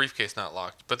briefcase not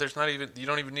locked, but there's not even you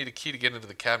don't even need a key to get into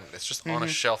the cabinet. It's just on a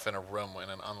shelf in a room, in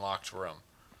an unlocked room.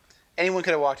 Anyone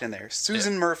could have walked in there.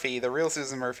 Susan Murphy, the real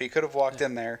Susan Murphy, could have walked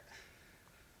in there.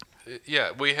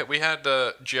 Yeah, we had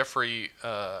Jeffrey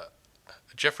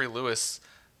Lewis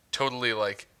totally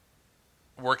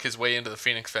work his way into the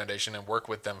Phoenix Foundation and work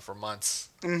with them for months.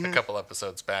 A couple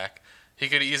episodes back, he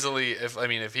could easily,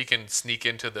 if he can sneak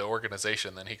into the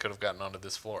organization, then he could have gotten onto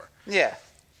this floor. Yeah.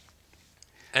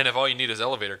 And if all you need is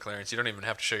elevator clearance, you don't even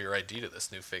have to show your ID to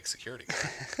this new fake security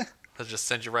guard. They'll just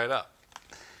send you right up.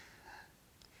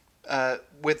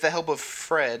 With the help of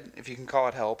Fred, if you can call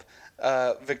it help,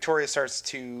 Victoria starts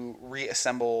to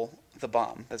reassemble the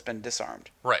bomb that's been disarmed.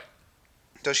 Right.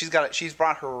 So she's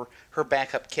brought her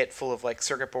backup kit full of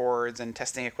circuit boards and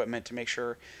testing equipment to make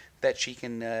sure that she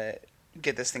can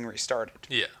get this thing restarted.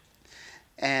 Yeah.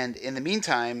 And in the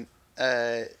meantime,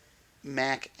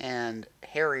 Mac and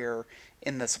Harry are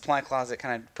in the supply closet,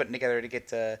 kind of putting together to get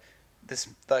this.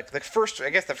 The first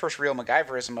real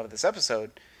MacGyverism of this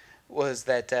episode was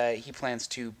that he plans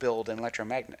to build an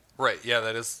electromagnet. Right. Yeah,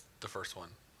 that is the first one,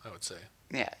 I would say.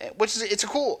 Yeah, which is it's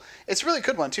a really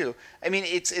good one too. I mean,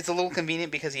 it's a little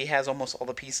convenient because he has almost all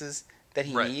the pieces that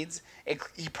he Right. needs.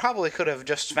 He probably could have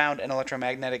just found an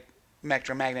electromagnet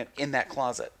in that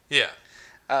closet. Yeah.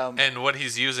 And what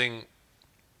he's using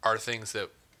are things that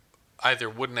either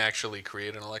wouldn't actually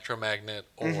create an electromagnet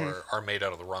or are made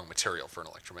out of the wrong material for an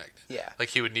electromagnet. Yeah. Like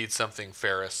he would need something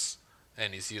ferrous,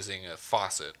 and he's using a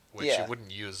faucet, which Yeah. you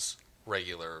wouldn't use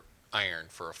regular iron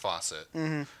for a faucet.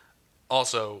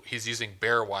 Also, he's using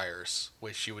bare wires,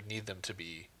 which you would need them to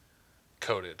be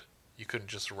coated. You couldn't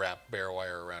just wrap bare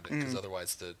wire around it because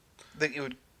otherwise That it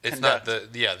would it's conduct.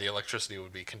 not the electricity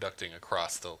would be conducting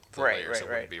across the Right, layers. right, It right.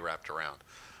 wouldn't be wrapped around.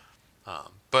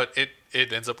 But it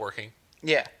ends up working.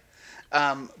 Yeah.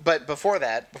 But before it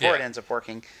Yeah. ends up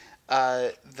working,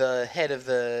 the head of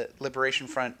the Liberation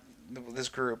Front, this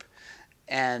group,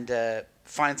 and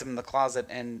finds him in the closet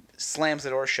and slams the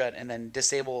door shut and then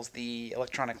disables the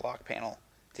electronic lock panel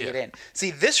to get Yeah. in.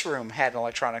 See, this room had an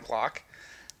electronic lock.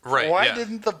 Right. Why yeah.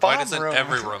 didn't the Why bomb doesn't room-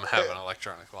 every room have an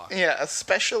electronic lock? Yeah,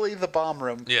 especially the bomb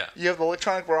room. Yeah. You have the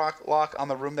electronic lock on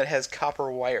the room that has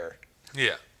copper wire.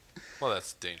 Yeah. Well,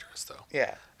 that's dangerous though.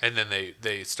 Yeah. And then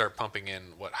they start pumping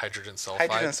in hydrogen sulfide.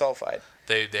 Hydrogen sulfide.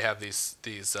 They have these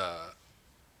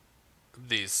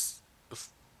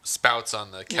spouts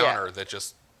on the counter that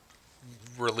just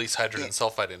release hydrogen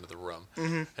sulfide into the room.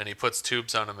 Mm-hmm. And he puts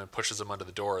tubes on them and pushes them under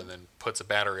the door, and then puts a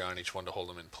battery on each one to hold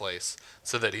them in place,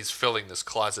 so that he's filling this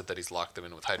closet that he's locked them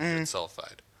in with hydrogen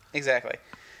sulfide. Exactly.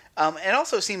 It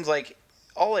also seems like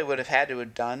all they would have had to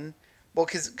have done, well,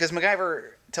 because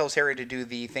MacGyver tells Harry to do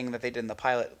the thing that they did in the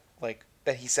pilot,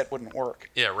 that he said wouldn't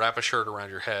work. Yeah, wrap a shirt around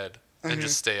your head and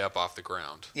just stay up off the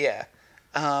ground. Yeah.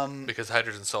 Because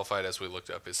hydrogen sulfide, as we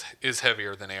looked up, is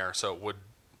heavier than air, so it would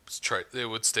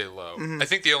stay low. I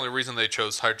think the only reason they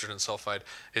chose hydrogen sulfide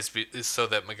is so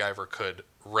that MacGyver could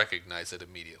recognize it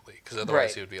immediately. Because otherwise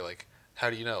Right. he would be like, "How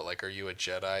do you know? Like, are you a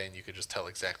Jedi and you could just tell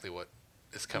exactly what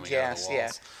is coming out of the walls?"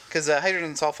 Yeah. Because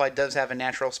hydrogen sulfide does have a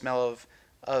natural smell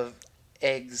of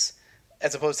eggs,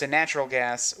 as opposed to natural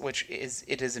gas, which is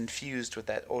infused with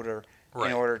that odor in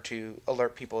Right. order to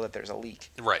alert people that there's a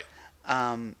leak. Right.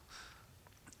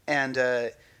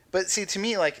 But see, to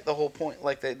me, like the whole point,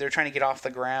 like they're trying to get off the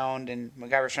ground, and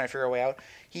MacGyver's trying to figure a way out.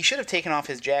 He should have taken off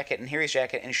his jacket and Harry's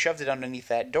jacket and shoved it underneath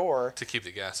that door To keep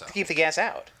the gas out. to keep the gas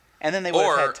out, and then they would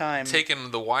have Or had time.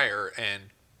 taken the wire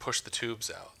and pushed the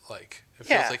tubes out. Like, it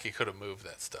Yeah. feels like he could have moved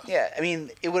that stuff. Yeah, I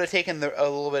mean, it would have taken a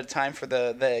little bit of time for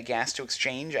the gas to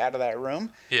exchange out of that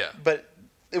room. Yeah. But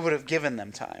it would have given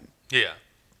them time. Yeah.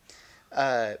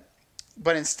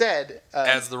 But instead,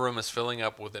 As the room is filling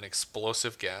up with an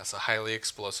explosive gas, a highly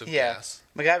explosive gas.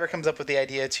 MacGyver comes up with the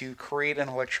idea to create an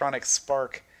electronic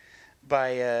spark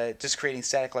by just creating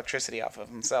static electricity off of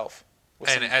himself. with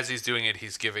And some- as he's doing it,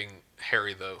 he's giving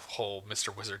Harry the whole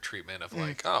Mr. Wizard treatment of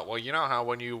like, oh, well, you know how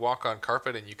when you walk on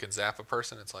carpet and you can zap a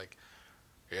person, it's like,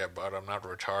 yeah, but I'm not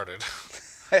retarded.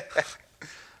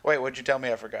 Wait, what'd you tell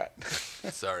me? I forgot.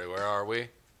 Sorry, where are we?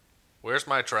 Where's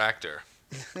my tractor?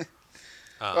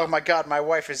 Oh my God, my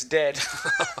wife is dead.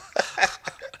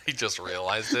 He just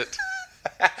realized it.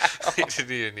 He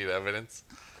didn't even need evidence.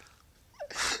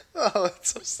 Oh,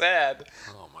 that's so sad.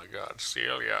 Oh my God,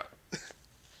 Celia.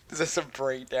 Is this a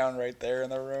breakdown right there in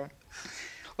the room?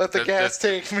 Let the That- gas that-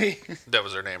 take me. That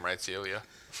was her name, right, Celia?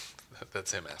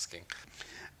 That's him asking.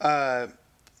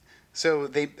 So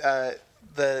they,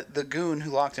 the goon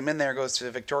who locked him in there goes to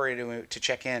Victoria to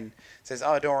check in. Says,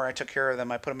 "Oh, don't worry, I took care of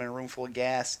them. I put them in a room full of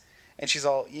gas." And she's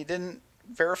all, "You didn't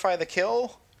verify the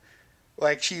kill?"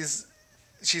 Like she's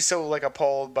so like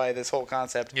appalled by this whole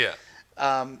concept. Yeah.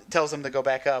 Tells him to go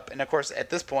back up, and of course at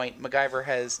this point MacGyver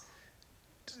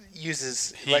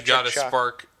uses He electric got a shock.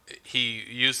 spark. He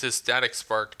used his static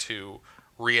spark to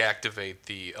reactivate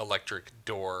the electric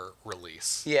door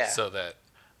release. Yeah. So that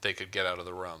they could get out of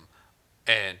the room,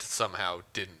 and somehow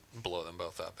didn't blow them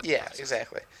both up. in the Yeah, process.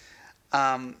 exactly.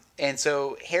 And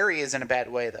so Harry is in a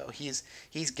bad way though. He's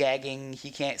gagging.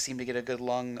 He can't seem to get a good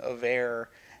lung of air,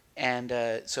 and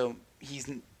so he's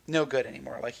no good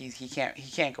anymore. Like he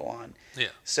can't go on. Yeah.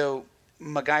 So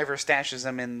MacGyver stashes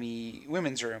him in the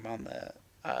women's room on the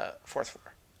fourth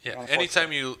floor. Yeah. On the fourth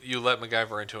Anytime you let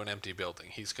MacGyver into an empty building,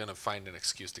 he's gonna find an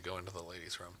excuse to go into the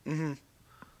ladies' room. Mm-hmm.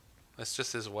 That's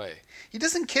just his way. He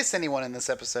doesn't kiss anyone in this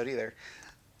episode either.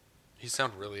 You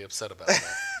sound really upset about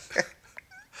that.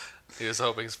 He was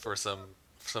hoping for some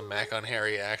Mac on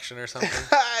Harry action or something.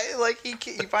 Like he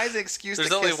finds an excuse. There's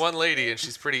to only kiss. one lady, and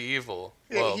she's pretty evil.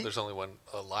 Yeah, Well, he- there's only one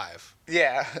alive.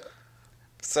 Yeah.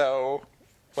 So,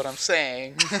 what I'm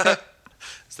saying.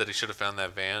 Is that he should have found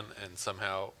that van and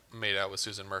somehow made out with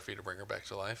Susan Murphy to bring her back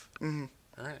to life. Mm-hmm.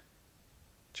 All right.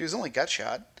 She was only gut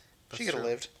shot. She That's could have true.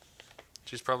 lived.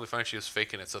 She's probably fine. She was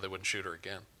faking it so they wouldn't shoot her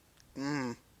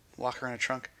again. Lock her in a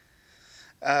trunk.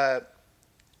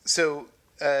 So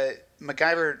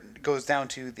MacGyver goes down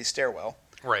to the stairwell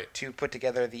Right. to put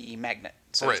together the magnet.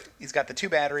 So Right. he's got the two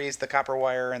batteries, the copper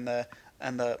wire, and the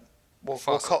we'll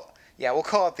Faucet.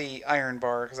 call it the iron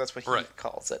bar because that's what he Right.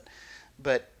 calls it.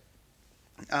 But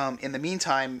in the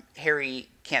meantime, Harry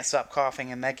can't stop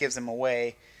coughing, and that gives him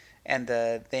away, and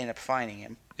they end up finding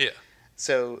him. Yeah.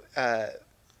 So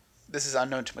this is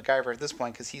unknown to MacGyver at this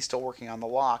point because he's still working on the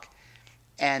lock,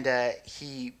 and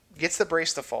he gets the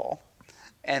brace to fall,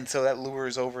 and so that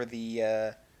lures over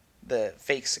the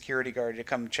fake security guard to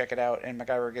come check it out, and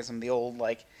MacGyver gives him the old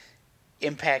like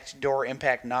impact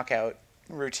knockout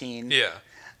routine,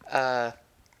 Yeah.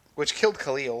 which killed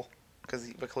Khalil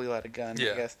but Khalil had a gun, I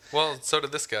Yeah. guess. Well, so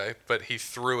did this guy, but he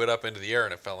threw it up into the air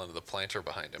and it fell into the planter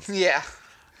behind him. Yeah.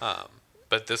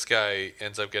 But this guy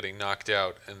ends up getting knocked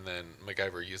out, and then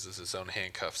MacGyver uses his own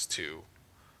handcuffs to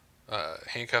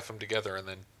handcuff him together, and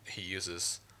then he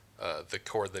uses the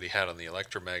cord that he had on the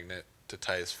electromagnet to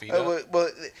tie his feet up. Well,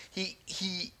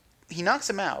 he knocks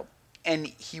him out, and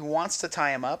he wants to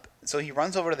tie him up, so he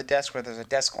runs over to the desk where there's a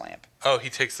desk lamp. Oh,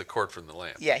 he takes the cord from the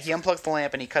lamp. Yeah, he unplugs the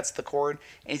lamp and he cuts the cord,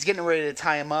 and he's getting ready to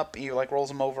tie him up. And he like rolls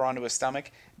him over onto his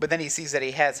stomach, but then he sees that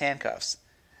he has handcuffs.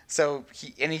 So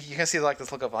you can see like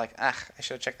this look of like, I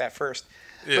should have checked that first.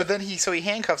 Yeah. But then he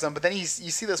handcuffs him. But then you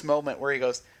see this moment where he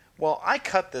goes, "Well, I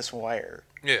cut this wire.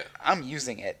 Yeah. I'm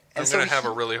using it." And I'm so going to have a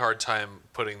really hard time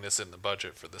putting this in the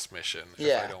budget for this mission if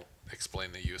Yeah. I don't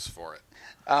explain the use for it.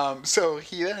 So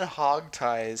he then hog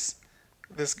ties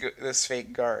this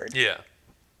fake guard. Yeah.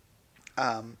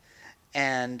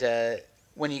 And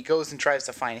when he goes and tries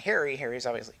to find Harry, Harry's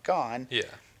obviously gone. Yeah.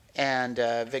 And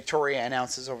Victoria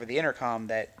announces over the intercom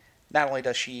that not only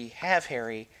does she have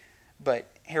Harry, but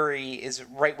Harry is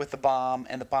right with the bomb,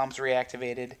 and the bomb's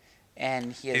reactivated,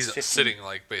 and he has He's 15 sitting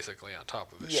like basically on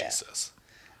top of it. Yeah. She says.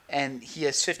 and he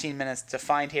has 15 minutes to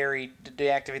find Harry to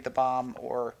deactivate the bomb,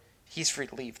 or he's free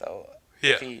to leave though.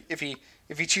 Yeah. If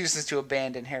he chooses to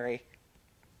abandon Harry.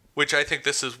 Which I think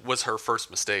was her first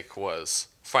mistake, was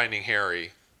finding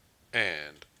Harry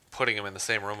and putting him in the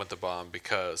same room with the bomb,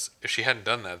 because if she hadn't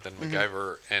done that, then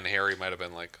MacGyver and Harry might have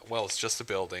been like, well, it's just a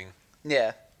building.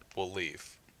 Yeah. We'll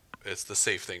leave. It's the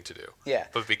safe thing to do. Yeah.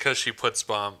 But because she puts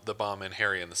the bomb and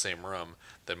Harry in the same room,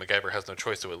 then MacGyver has no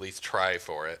choice to at least try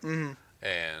for it. Mm-hmm.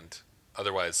 And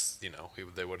otherwise,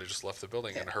 they would have just left the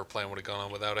building, and her plan would have gone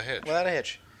on without a hitch. Without a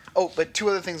hitch. Oh, but two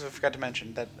other things we forgot to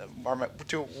mention that are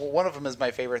one of them is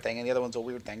my favorite thing, and the other one's a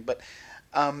weird thing. But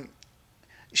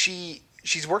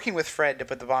she's working with Fred to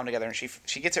put the bomb together, and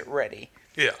she gets it ready.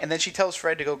 Yeah. And then she tells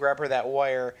Fred to go grab her that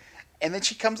wire, and then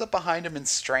she comes up behind him and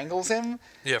strangles him.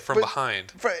 Yeah, from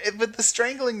behind. But the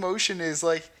strangling motion is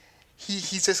like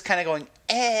he's just kind of going,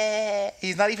 eh.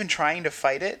 He's not even trying to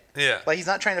fight it. Yeah. Like he's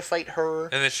not trying to fight her.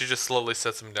 And then she just slowly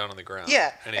sets him down on the ground.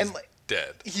 Yeah. And he's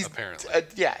dead, apparently.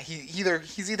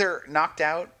 He's either knocked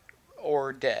out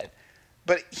or dead.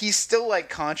 But he's still like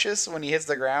conscious when he hits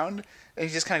the ground, and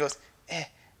he just kind of goes, eh.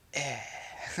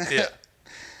 Yeah.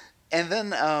 And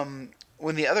then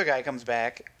when the other guy comes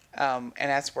back, and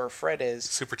that's where Fred is.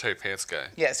 Super tight pants guy.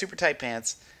 Yeah, super tight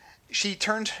pants. She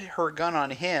turns her gun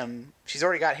on him. She's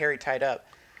already got Harry tied up.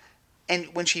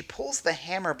 And when she pulls the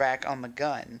hammer back on the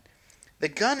gun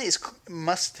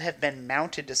must have been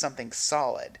mounted to something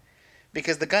solid,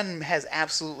 because the gun has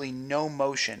absolutely no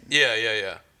motion.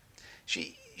 Yeah.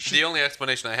 She The only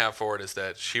explanation I have for it is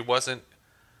that she wasn't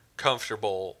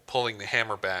comfortable pulling the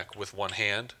hammer back with one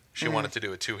hand. She wanted to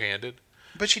do it two-handed.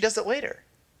 But she does it later.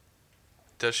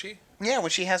 Does she? Yeah,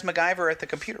 when she has MacGyver at the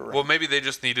computer room. Well, maybe they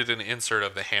just needed an insert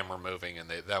of the hammer moving, and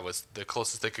that was the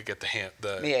closest they could get the camera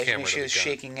to the gun. She was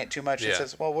shaking it too much. Yeah. It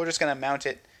says, well, we're just going to mount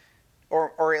it.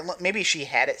 Or maybe she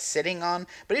had it sitting on.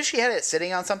 But if she had it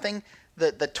sitting on something,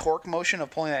 the torque motion of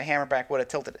pulling that hammer back would have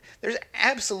tilted it. There's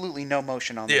absolutely no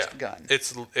motion on this gun.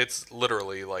 It's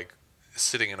literally like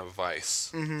sitting in a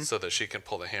vise so that she can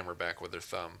pull the hammer back with her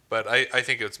thumb. But I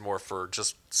think it's more for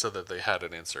just so that they had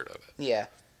an insert of it. Yeah.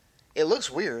 It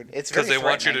looks weird. It's very Because they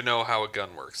want you to threatening. know how a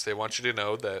gun works. They want you to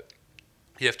know that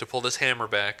you have to pull this hammer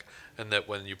back, and that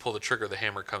when you pull the trigger, the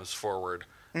hammer comes forward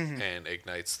and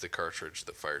ignites the cartridge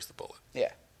that fires the bullet.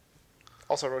 Yeah.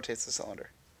 Also rotates the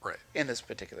cylinder. Right. In this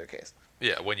particular case.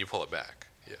 Yeah, when you pull it back.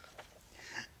 Yeah.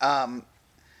 And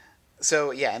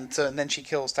then she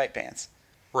kills Tight Pants.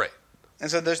 Right.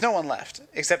 And so there's no one left,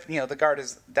 except, the guard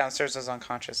is downstairs is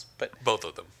unconscious, but Both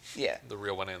of them. yeah. The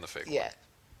real one and the fake Yeah. one.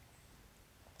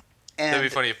 And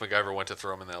That'd be funny if MacGyver went to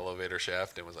throw him in the elevator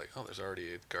shaft and was like, oh, there's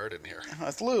already a guard in here. Oh,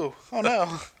 it's Lou. Oh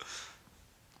no.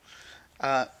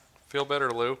 Feel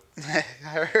better, Lou?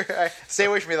 Stay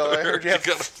away from me though. I heard you have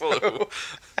got a flu.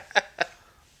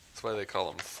 That's why they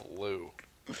call him Flu.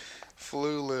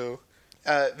 Flu Lou.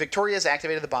 Victoria's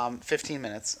activated the bomb 15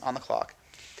 minutes on the clock.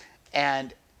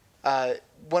 And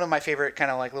one of my favorite kind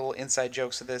of like little inside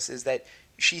jokes of this is that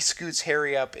she scoots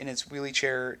Harry up in his wheelie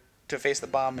chair to face the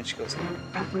bomb, and she goes,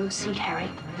 Front row seat, Harry.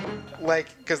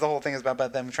 like, because the whole thing is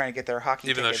about them trying to get their hockey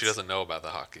Even tickets. though she doesn't know about the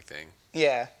hockey thing.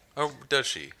 Yeah. Or does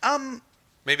she?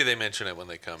 Maybe they mention it when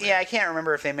they come in. Yeah, I can't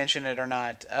remember if they mention it or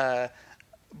not.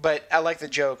 But I like the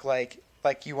joke, like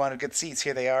you wanted good seats,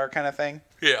 here they are, kind of thing.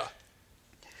 Yeah.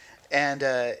 And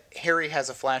Harry has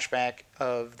a flashback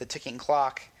of the ticking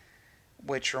clock,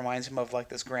 which reminds him of like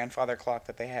this grandfather clock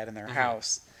that they had in their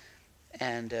house.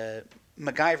 And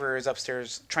MacGyver is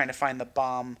upstairs trying to find the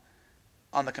bomb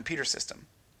on the computer system.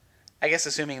 I guess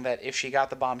assuming that if she got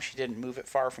the bomb, she didn't move it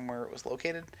far from where it was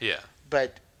located. Yeah.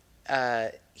 But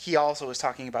he also was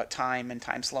talking about time and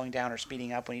time slowing down or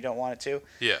speeding up when you don't want it to.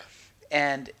 Yeah.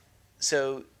 And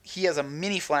so he has a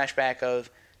mini flashback of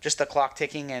just the clock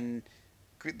ticking and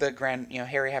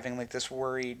Harry having like this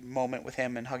worried moment with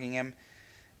him and hugging him.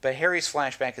 But Harry's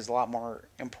flashback is a lot more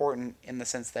important in the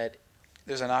sense that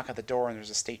there's a knock at the door and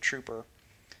there's a state trooper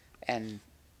and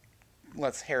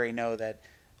lets Harry know that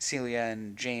Celia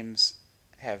and James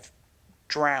have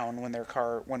drowned when their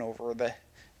car went over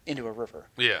into a river.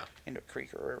 Yeah. Into a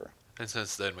creek or a river. And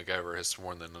since then, MacGyver has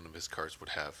sworn that none of his cars would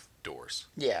have doors.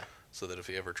 Yeah. So that if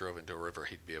he ever drove into a river,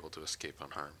 he'd be able to escape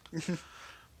unharmed.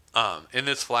 In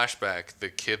this flashback, the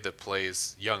kid that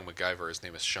plays young MacGyver, his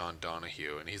name is Sean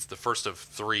Donahue, and he's the first of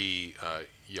three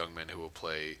young men who will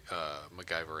play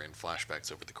MacGyver in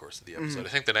flashbacks over the course of the episode. I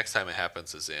think the next time it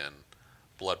happens is in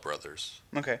Blood Brothers,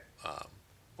 Okay.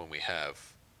 when we have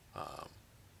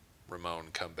Ramon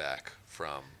come back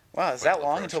from. Wow, is that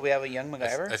long until we have a young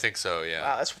MacGyver? I think so. Yeah.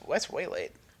 Wow, that's way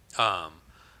late.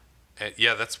 And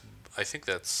yeah, I think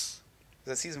that's. Is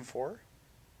that season 4?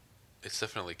 It's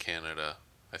definitely Canada.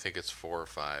 I think it's 4 or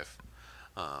 5.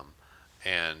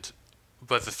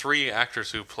 But the 3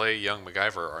 actors who play young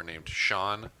MacGyver are named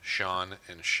Sean,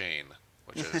 and Shane,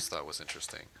 which I just thought was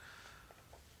interesting.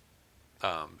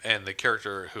 And the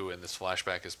character who in this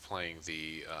flashback is playing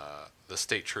the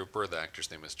state trooper, the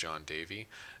actor's name is John Davey,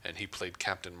 and he played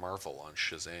Captain Marvel on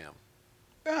Shazam.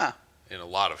 Ah. In a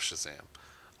lot of Shazam.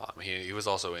 He was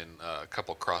also in a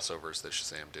couple crossovers that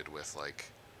Shazam did with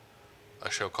like a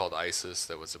show called Isis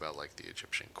that was about like the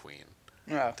Egyptian queen.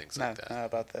 No, things like that. Not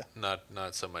about the.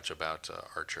 Not so much about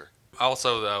Archer.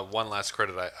 Also, one last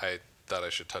credit I thought I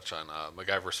should touch on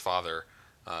MacGyver's father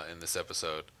in this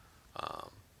episode,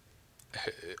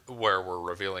 where we're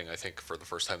revealing, I think, for the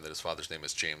first time that his father's name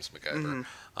is James MacGyver.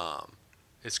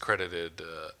 Is credited.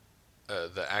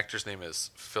 The actor's name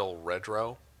is Phil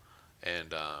Redrow,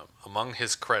 and among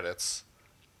his credits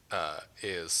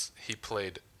is he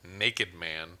played Naked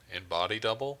Man in Body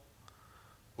Double,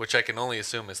 which I can only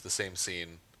assume is the same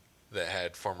scene that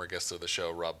had former guest of the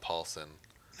show Rob Paulson.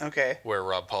 Okay. Where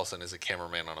Rob Paulson is a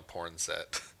cameraman on a porn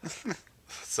set.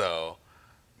 So,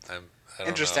 I don't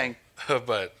Interesting. know.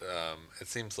 But it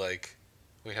seems like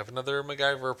we have another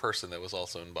MacGyver person that was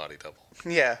also in Body Double.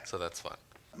 Yeah. So that's fun.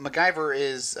 MacGyver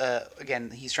is,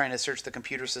 again, he's trying to search the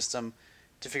computer system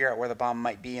to figure out where the bomb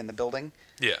might be in the building.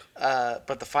 Yeah.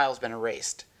 But the file's been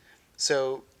erased.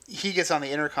 So he gets on the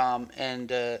intercom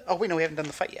and, oh, wait, no, we haven't done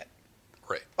the fight yet.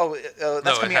 Right. Oh,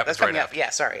 that's coming up. That's coming right up. Yeah,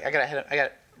 sorry. I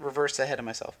got reversed ahead of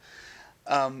myself.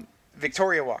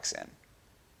 Victoria walks in.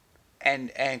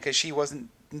 And because she wasn't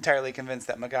entirely convinced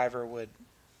that MacGyver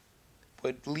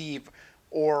would leave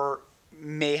or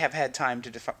may have had time to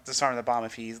disarm the bomb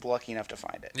if he's lucky enough to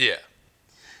find it. Yeah.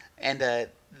 And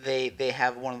they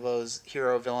have one of those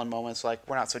hero-villain moments like,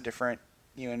 we're not so different,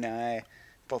 you and I,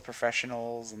 both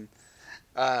professionals. And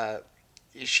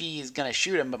she's going to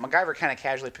shoot him, but MacGyver kind of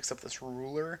casually picks up this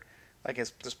ruler, like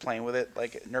is just playing with it,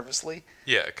 like nervously.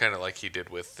 Yeah, kind of like he did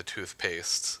with the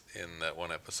toothpaste in that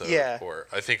one episode. Yeah. Or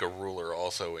I think a ruler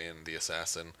also in The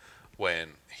Assassin when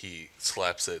he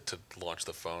slaps it to launch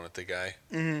the phone at the guy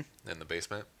in the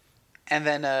basement. And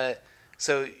then,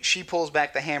 so she pulls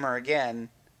back the hammer again,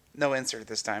 no insert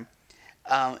this time.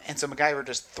 And so MacGyver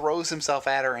just throws himself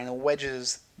at her and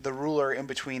wedges the ruler in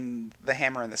between the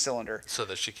hammer and the cylinder. So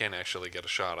that she can't actually get a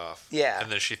shot off. Yeah.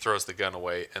 And then she throws the gun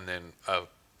away, and then a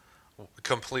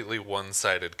completely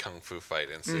one-sided kung fu fight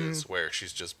ensues where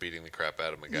she's just beating the crap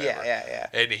out of MacGyver. Yeah.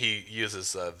 And he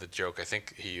uses the joke I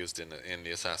think he used in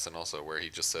The Assassin also, where he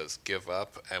just says, give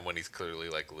up, and when he's clearly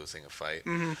like losing a fight.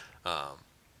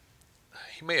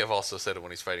 He may have also said it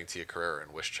when he's fighting Tia Carrera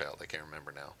in Wish Child. I can't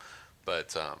remember now.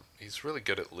 But he's really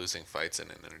good at losing fights in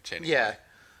an entertaining way.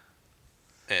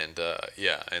 And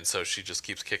and so she just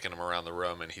keeps kicking him around the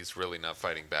room, and he's really not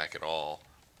fighting back at all.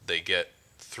 They get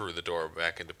through the door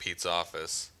back into Pete's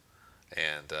office,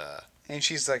 and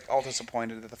she's like all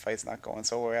disappointed that the fight's not going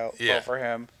so well for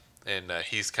him. And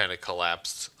he's kind of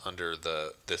collapsed under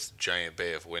this giant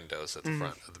bay of windows at the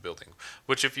front of the building.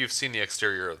 Which, if you've seen the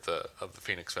exterior of the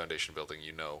Phoenix Foundation building,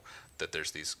 you know that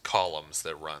there's these columns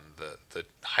that run the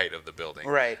height of the building.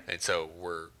 Right. And so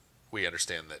we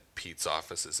understand that Pete's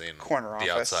office is in corner the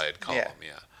office. Outside column.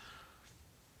 Yeah.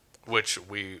 Which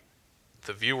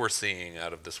the view we're seeing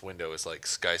out of this window is like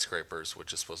skyscrapers,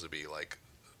 which is supposed to be like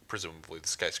presumably the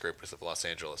skyscrapers of Los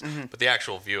Angeles. But the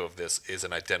actual view of this is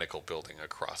an identical building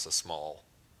across a small.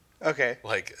 Okay.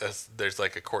 Like there's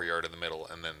like a courtyard in the middle,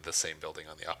 and then the same building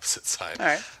on the opposite side. All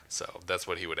right. So that's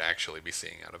what he would actually be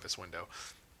seeing out of his window.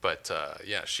 But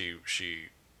she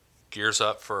gears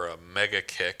up for a mega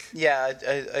kick. Yeah,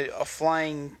 a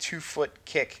flying 2-foot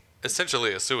kick.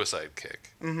 Essentially a suicide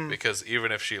kick. Because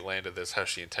even if she landed this how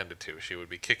she intended to, she would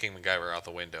be kicking MacGyver out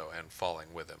the window and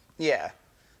falling with him. Yeah.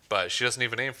 But she doesn't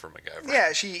even aim for MacGyver.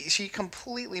 Yeah, she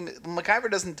completely...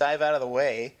 MacGyver doesn't dive out of the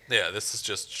way. Yeah, this is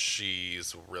just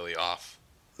she's really off.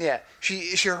 Yeah,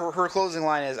 her closing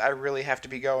line is, I really have to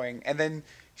be going. And then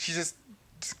she just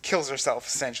kills herself,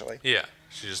 essentially. Yeah,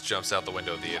 she just jumps out the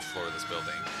window of the 8th floor of this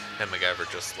building. And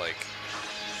MacGyver just, like,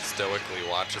 stoically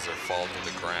watches her fall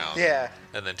to the ground. Yeah.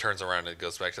 And then turns around and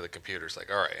goes back to the computer. It's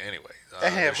like, all right, anyway,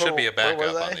 there should be a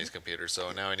backup on these computers,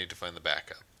 so now I need to find the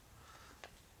backup.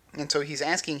 And so he's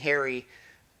asking Harry.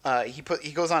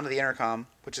 He goes onto the intercom,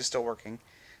 which is still working.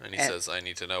 And he says, "I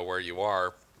need to know where you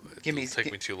are. It'll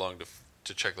take me too long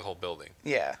to check the whole building."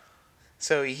 Yeah.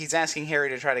 So he's asking Harry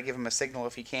to try to give him a signal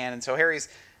if he can. And so Harry's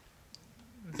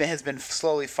has been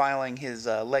slowly filing his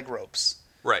leg ropes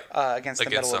Right. against the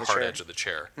metal of the hard chair. edge of the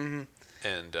chair. Mm-hmm.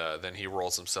 And then he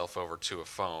rolls himself over to a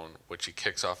phone, which he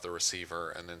kicks off the receiver,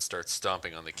 and then starts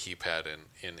stomping on the keypad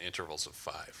in intervals of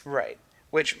 5. Right.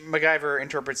 Which MacGyver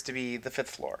interprets to be the 5th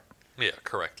floor. Yeah,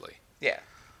 correctly. Yeah.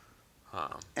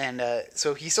 And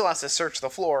so he still has to search the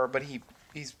floor, but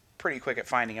he's pretty quick at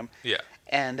finding him. Yeah.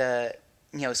 And,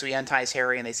 so he unties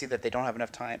Harry, and they see that they don't have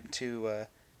enough time to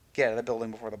get out of the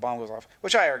building before the bomb goes off,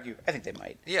 which I think they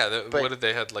might. Yeah, But- what did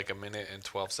they had, like a minute and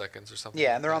 12 seconds or something?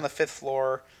 Yeah, and they're on the 5th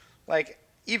floor. Like,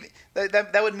 even,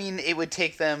 that would mean it would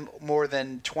take them more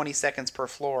than 20 seconds per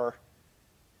floor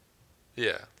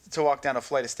Yeah. to walk down a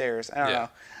flight of stairs. I don't Yeah. know.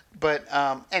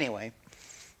 But anyway.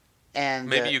 And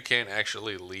Maybe you can't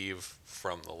actually leave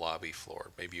from the lobby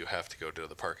floor. Maybe you have to go to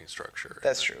the parking structure.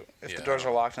 That's true. If the doors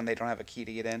are locked and they don't have a key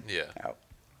to get in. Yeah. Out.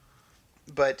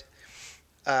 But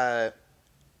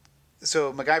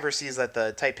so MacGyver sees that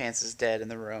the tight pants is dead in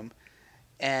the room,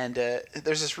 and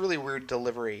there's this really weird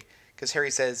delivery because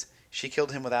Harry says she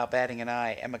killed him without batting an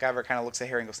eye, and MacGyver kind of looks at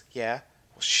Harry and goes, "Yeah,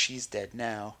 well, she's dead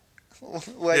now."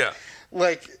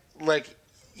 like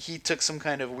he took some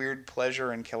kind of weird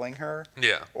pleasure in killing her.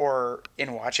 Yeah. Or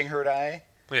in watching her die.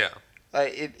 Yeah.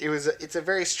 It's a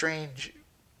very strange.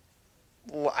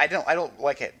 I don't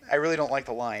like it. I really don't like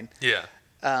the line. Yeah.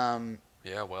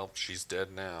 Yeah, well, she's dead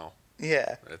now.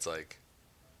 Yeah. It's like,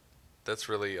 that's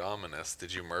really ominous.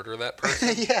 Did you murder that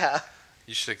person? Yeah.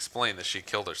 You should explain that she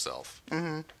killed herself.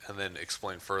 Mm-hmm. And then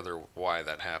explain further why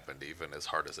that happened, even as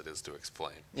hard as it is to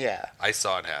explain. Yeah. I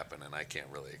saw it happen, and I can't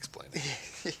really explain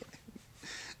it.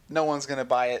 No one's going to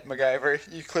buy it,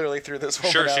 MacGyver. You clearly threw this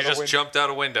woman Sure, out she a just window. jumped out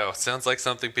a window. Sounds like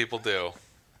something people do.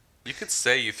 You could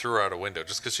say you threw her out a window.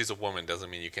 Just because she's a woman doesn't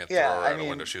mean you can't throw her out a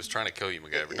window. She was trying to kill you,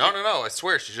 MacGyver. No, I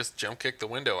swear, she just jump kicked the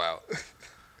window out.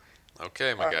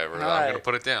 Okay, MacGyver, I'm going to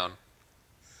put it down.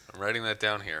 I'm writing that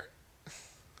down here.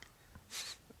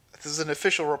 This is an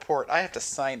official report. I have to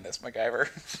sign this, MacGyver.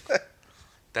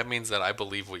 That means that I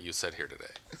believe what you said here today.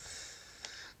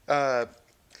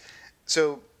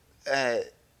 So,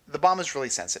 the bomb is really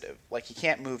sensitive. Like, you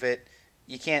can't move it.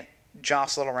 You can't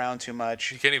jostle it around too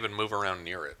much. You can't even move around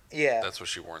near it. Yeah. That's what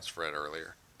she warns Fred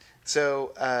earlier.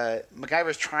 So,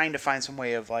 MacGyver's trying to find some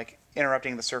way of, like,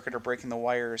 interrupting the circuit or breaking the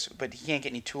wires, but he can't get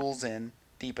any tools in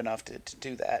deep enough to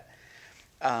do that.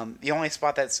 The only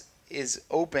spot that's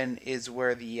open is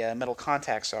where the metal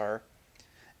contacts are.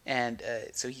 And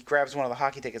so he grabs one of the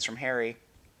hockey tickets from Harry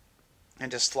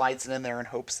and just slides it in there in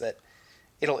hopes that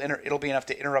it'll be enough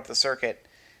to interrupt the circuit.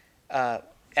 And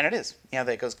it is.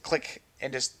 That goes click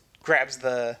and just grabs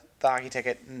the hockey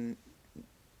ticket, and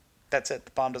that's it.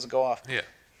 The bomb doesn't go off. Yeah.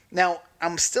 Now,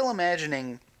 I'm still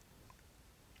imagining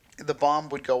the bomb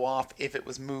would go off if it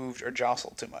was moved or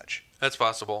jostled too much. That's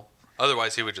possible.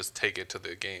 Otherwise, he would just take it to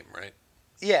the game, right?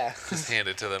 Yeah. Just hand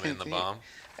it to them in the bomb.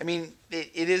 I mean,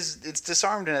 it's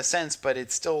disarmed in a sense, but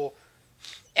it's still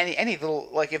any little,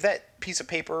 like, if that piece of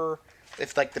paper,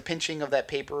 if like the pinching of that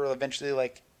paper eventually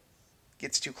like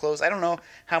gets too close, I don't know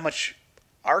how much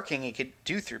arcing it could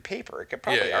do through paper. It could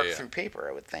probably arc through paper,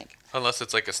 I would think. Unless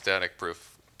it's like a static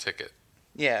proof ticket.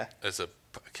 Yeah. As a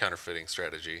counterfeiting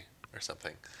strategy or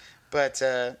something. But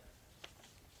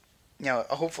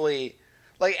hopefully,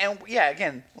 like, and yeah,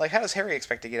 again, like, how does Harry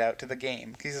expect to get out to the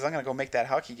game? Because he says, I'm going to go make that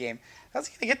hockey game. How's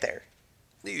he going to get there?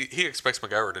 He expects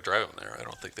MacGyver to drive him there. I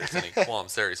don't think there's any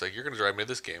qualms there. He's like, you're going to drive me to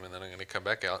this game, and then I'm going to come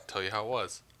back out and tell you how it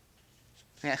was.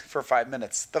 Yeah, for 5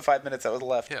 minutes. The 5 minutes that was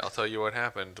left. Yeah, I'll tell you what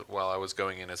happened while I was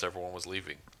going in as everyone was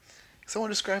leaving. Someone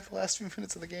describe the last few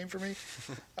minutes of the game for me.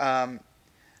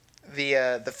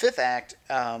 The fifth act,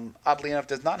 oddly enough,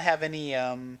 does not have any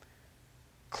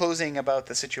closing about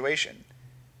the situation.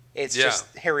 It's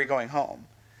just Harry going home.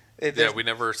 We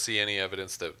never see any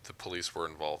evidence that the police were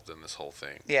involved in this whole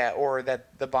thing. Yeah, or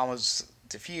that the bomb was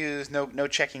defused. No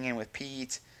checking in with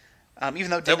Pete. Even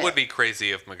though that would be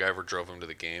crazy if MacGyver drove him to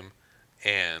the game,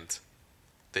 and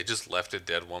they just left a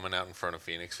dead woman out in front of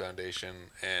Phoenix Foundation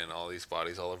and all these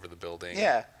bodies all over the building.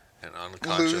 Yeah. And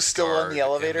unconscious Lou's still on the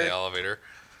elevator.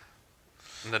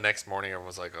 And the next morning, everyone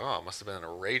was like, "Oh, it must have been a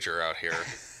rager out here."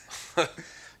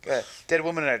 Dead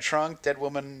woman in a trunk. Dead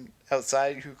woman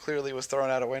outside who clearly was thrown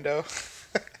out a window.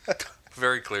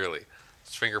 Very clearly,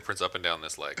 his fingerprints up and down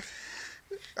this leg.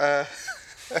 So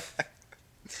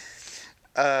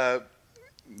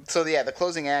yeah, the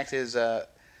closing act is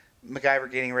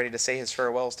MacGyver getting ready to say his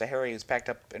farewells to Harry, who's packed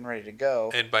up and ready to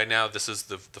go. And by now, this is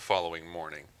the following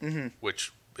morning,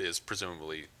 which is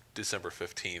presumably December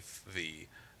 15th, the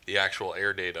actual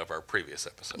air date of our previous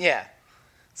episode. Yeah.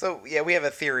 So yeah, we have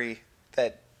a theory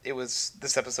that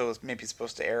this episode was maybe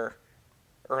supposed to air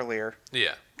earlier.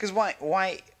 Yeah. Because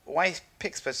why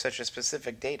pick such a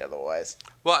specific date otherwise?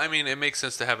 Well, I mean, it makes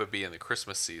sense to have it be in the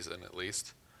Christmas season at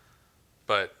least.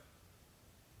 But,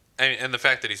 and the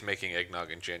fact that he's making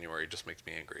eggnog in January just makes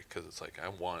me angry because it's like, I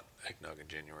want eggnog in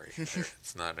January.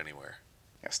 It's not anywhere.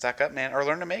 Yeah, stock up, man, or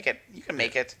learn to make it. You can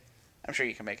make it. I'm sure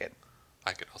you can make it.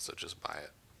 I could also just buy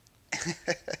it. I'm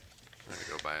going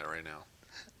to go buy it right now.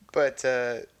 But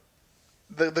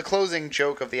the closing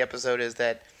joke of the episode is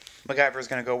that MacGyver's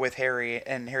going to go with Harry,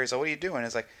 and Harry's like, what are you doing?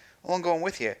 It's like, well, I'm going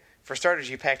with you. For starters,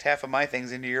 you packed half of my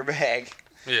things into your bag.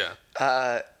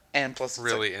 Yeah. And plus...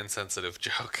 Really insensitive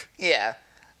joke. Yeah.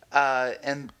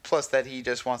 And plus that he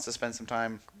just wants to spend some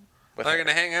time with I'm Harry.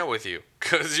 going to hang out with you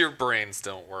because your brains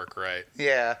don't work right.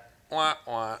 Yeah. Wah,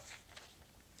 wah.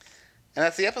 And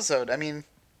that's the episode. I mean,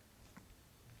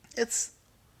 it's,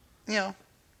 you know...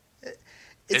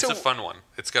 It's a fun one.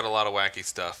 It's got a lot of wacky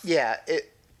stuff. Yeah,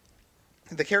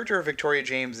 the character of Victoria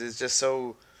James is just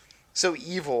so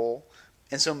evil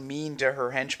and so mean to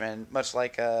her henchmen, much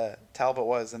like Talbot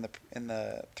was in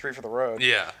the Three for the Road.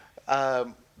 Yeah.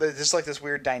 But it's just like this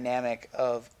weird dynamic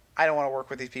of, I don't want to work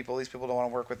with these people don't want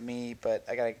to work with me, but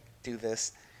I gotta do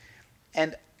this.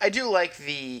 And I do like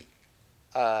the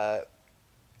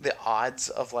odds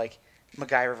of like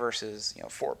MacGyver versus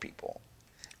 4 people.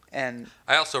 And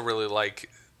I also really like,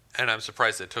 and I'm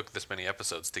surprised it took this many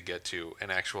episodes to get to an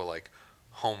actual like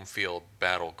home field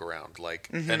battleground, like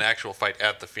an actual fight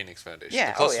at the Phoenix Foundation.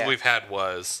 Yeah, The closest yeah. we've had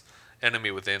was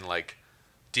Enemy Within. Like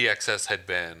DXS had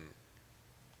been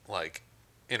like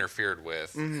interfered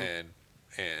with,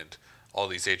 and all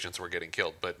these agents were getting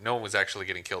killed, but no one was actually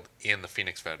getting killed in the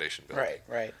Phoenix Foundation building.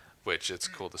 right. Which it's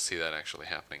cool to see that actually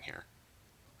happening here.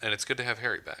 And it's good to have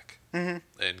Harry back and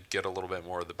get a little bit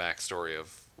more of the backstory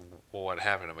of what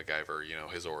happened to MacGyver,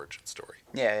 his origin story.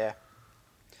 Yeah.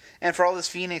 And for all this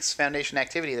Phoenix Foundation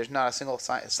activity, there's not a single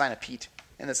sign of Pete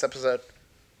in this episode.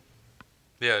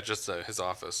 Yeah, just his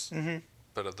office.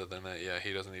 But other than that, yeah,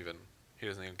 he doesn't even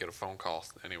get a phone call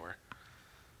anywhere.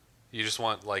 You just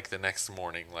want like the next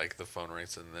morning, like the phone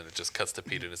rings and then it just cuts to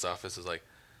Pete in his office. Is like,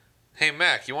 "Hey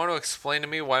Mac, you want to explain to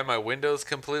me why my window's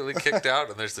completely kicked out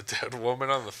and there's a dead woman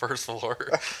on the first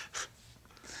floor?"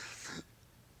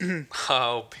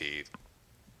 Oh, Pete.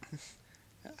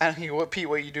 I don't know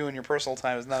what you do in your personal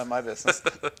time is none of my business.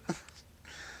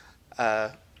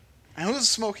 And who's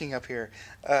smoking up here?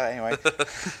 Anyway.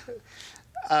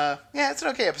 Yeah, it's an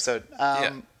okay episode.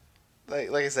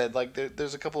 Like I said, like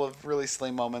there's a couple of really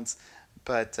silly moments,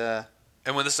 but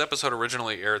And when this episode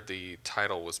originally aired, the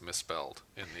title was misspelled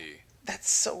in the... that's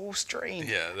so strange.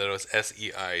 Yeah, that was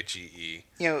Seige.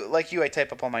 Like you, I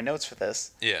type up all my notes for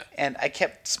this. Yeah. And I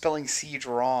kept spelling siege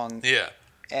wrong. Yeah.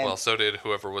 And well, so did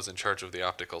whoever was in charge of the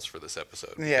opticals for this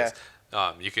episode. Yeah.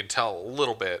 Because, you can tell a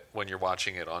little bit when you're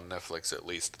watching it on Netflix, at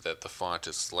least, that the font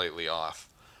is slightly off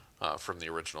from the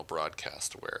original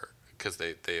broadcast, because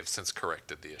they have since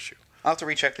corrected the issue. I'll have to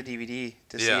recheck the DVD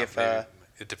to see if maybe,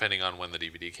 depending on when the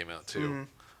DVD came out too.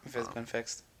 if it's been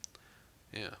fixed.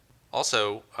 Yeah.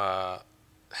 Also,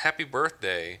 happy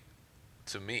birthday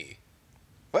to me.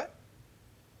 What?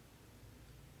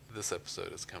 This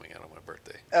episode is coming out on my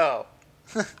birthday. Oh.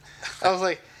 I was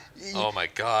like... Oh my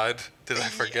God! Did I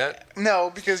forget? No,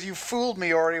 because you fooled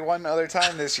me already one other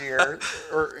time this year,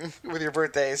 or with your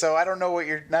birthday. So I don't know what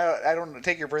I don't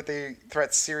take your birthday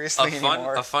threats seriously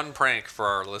anymore. A fun prank for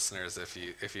our listeners, if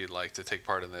you'd like to take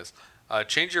part in this.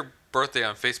 Change your birthday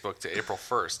on Facebook to April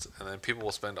 1st, and then people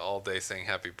will spend all day saying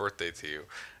happy birthday to you,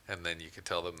 and then you can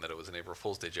tell them that it was an April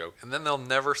Fool's Day joke, and then they'll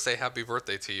never say happy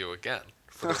birthday to you again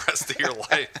for the rest of your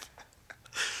life.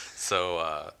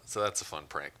 So that's a fun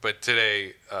prank. But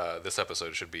today, this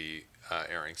episode should be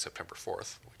airing September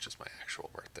 4th, which is my actual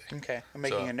birthday. Okay, I'm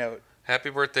making a note. Happy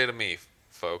birthday to me,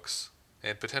 folks,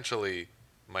 and potentially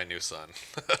my new son.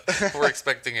 We're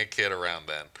expecting a kid around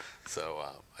then.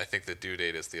 So I think the due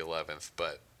date is the 11th,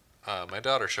 but my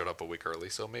daughter showed up a week early,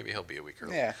 so maybe he'll be a week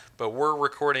early. Yeah. But we're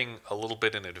recording a little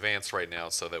bit in advance right now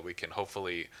so that we can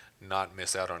hopefully not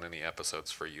miss out on any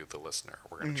episodes for you, the listener.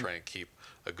 We're going to try and keep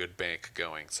a good bank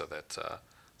going so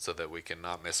that we can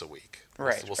not miss a week.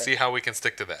 Right. We'll see how we can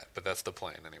stick to that, but that's the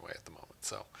plan anyway at the moment.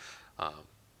 So,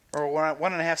 Or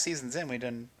 1.5 seasons in, we've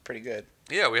done pretty good.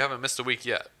 yeah, we haven't missed a week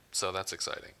yet, so that's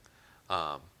exciting.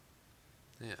 Yeah,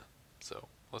 so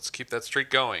let's keep that streak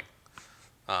going.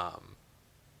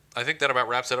 I think that about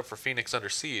wraps it up for Phoenix Under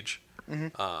Siege.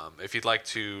 If you'd like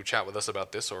to chat with us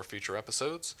about this or future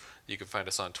episodes, you can find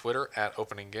us on Twitter at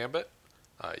Opening Gambit.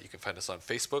 You can find us on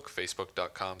Facebook,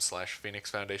 facebook.com/Phoenix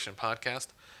Foundation Podcast.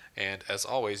 And as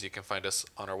always, you can find us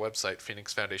on our website,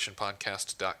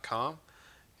 phoenixfoundationpodcast.com.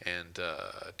 And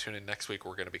tune in next week.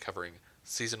 We're going to be covering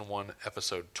Season 1,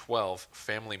 Episode 12,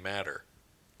 Family Matter.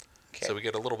 Okay. So we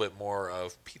get a little bit more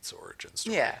of Pete's origin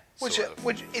story. Yeah, which sort of.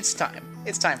 which it's time.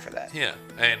 It's time for that. Yeah,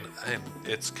 and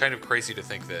it's kind of crazy to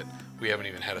think that we haven't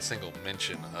even had a single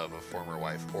mention of a former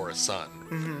wife or a son.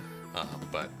 Mm-hmm.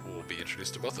 But we'll be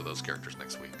introduced to both of those characters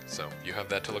next week. So you have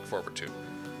that to look forward to.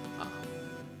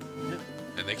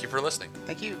 And thank you for listening.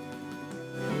 Thank you.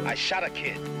 I shot a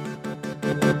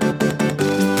kid.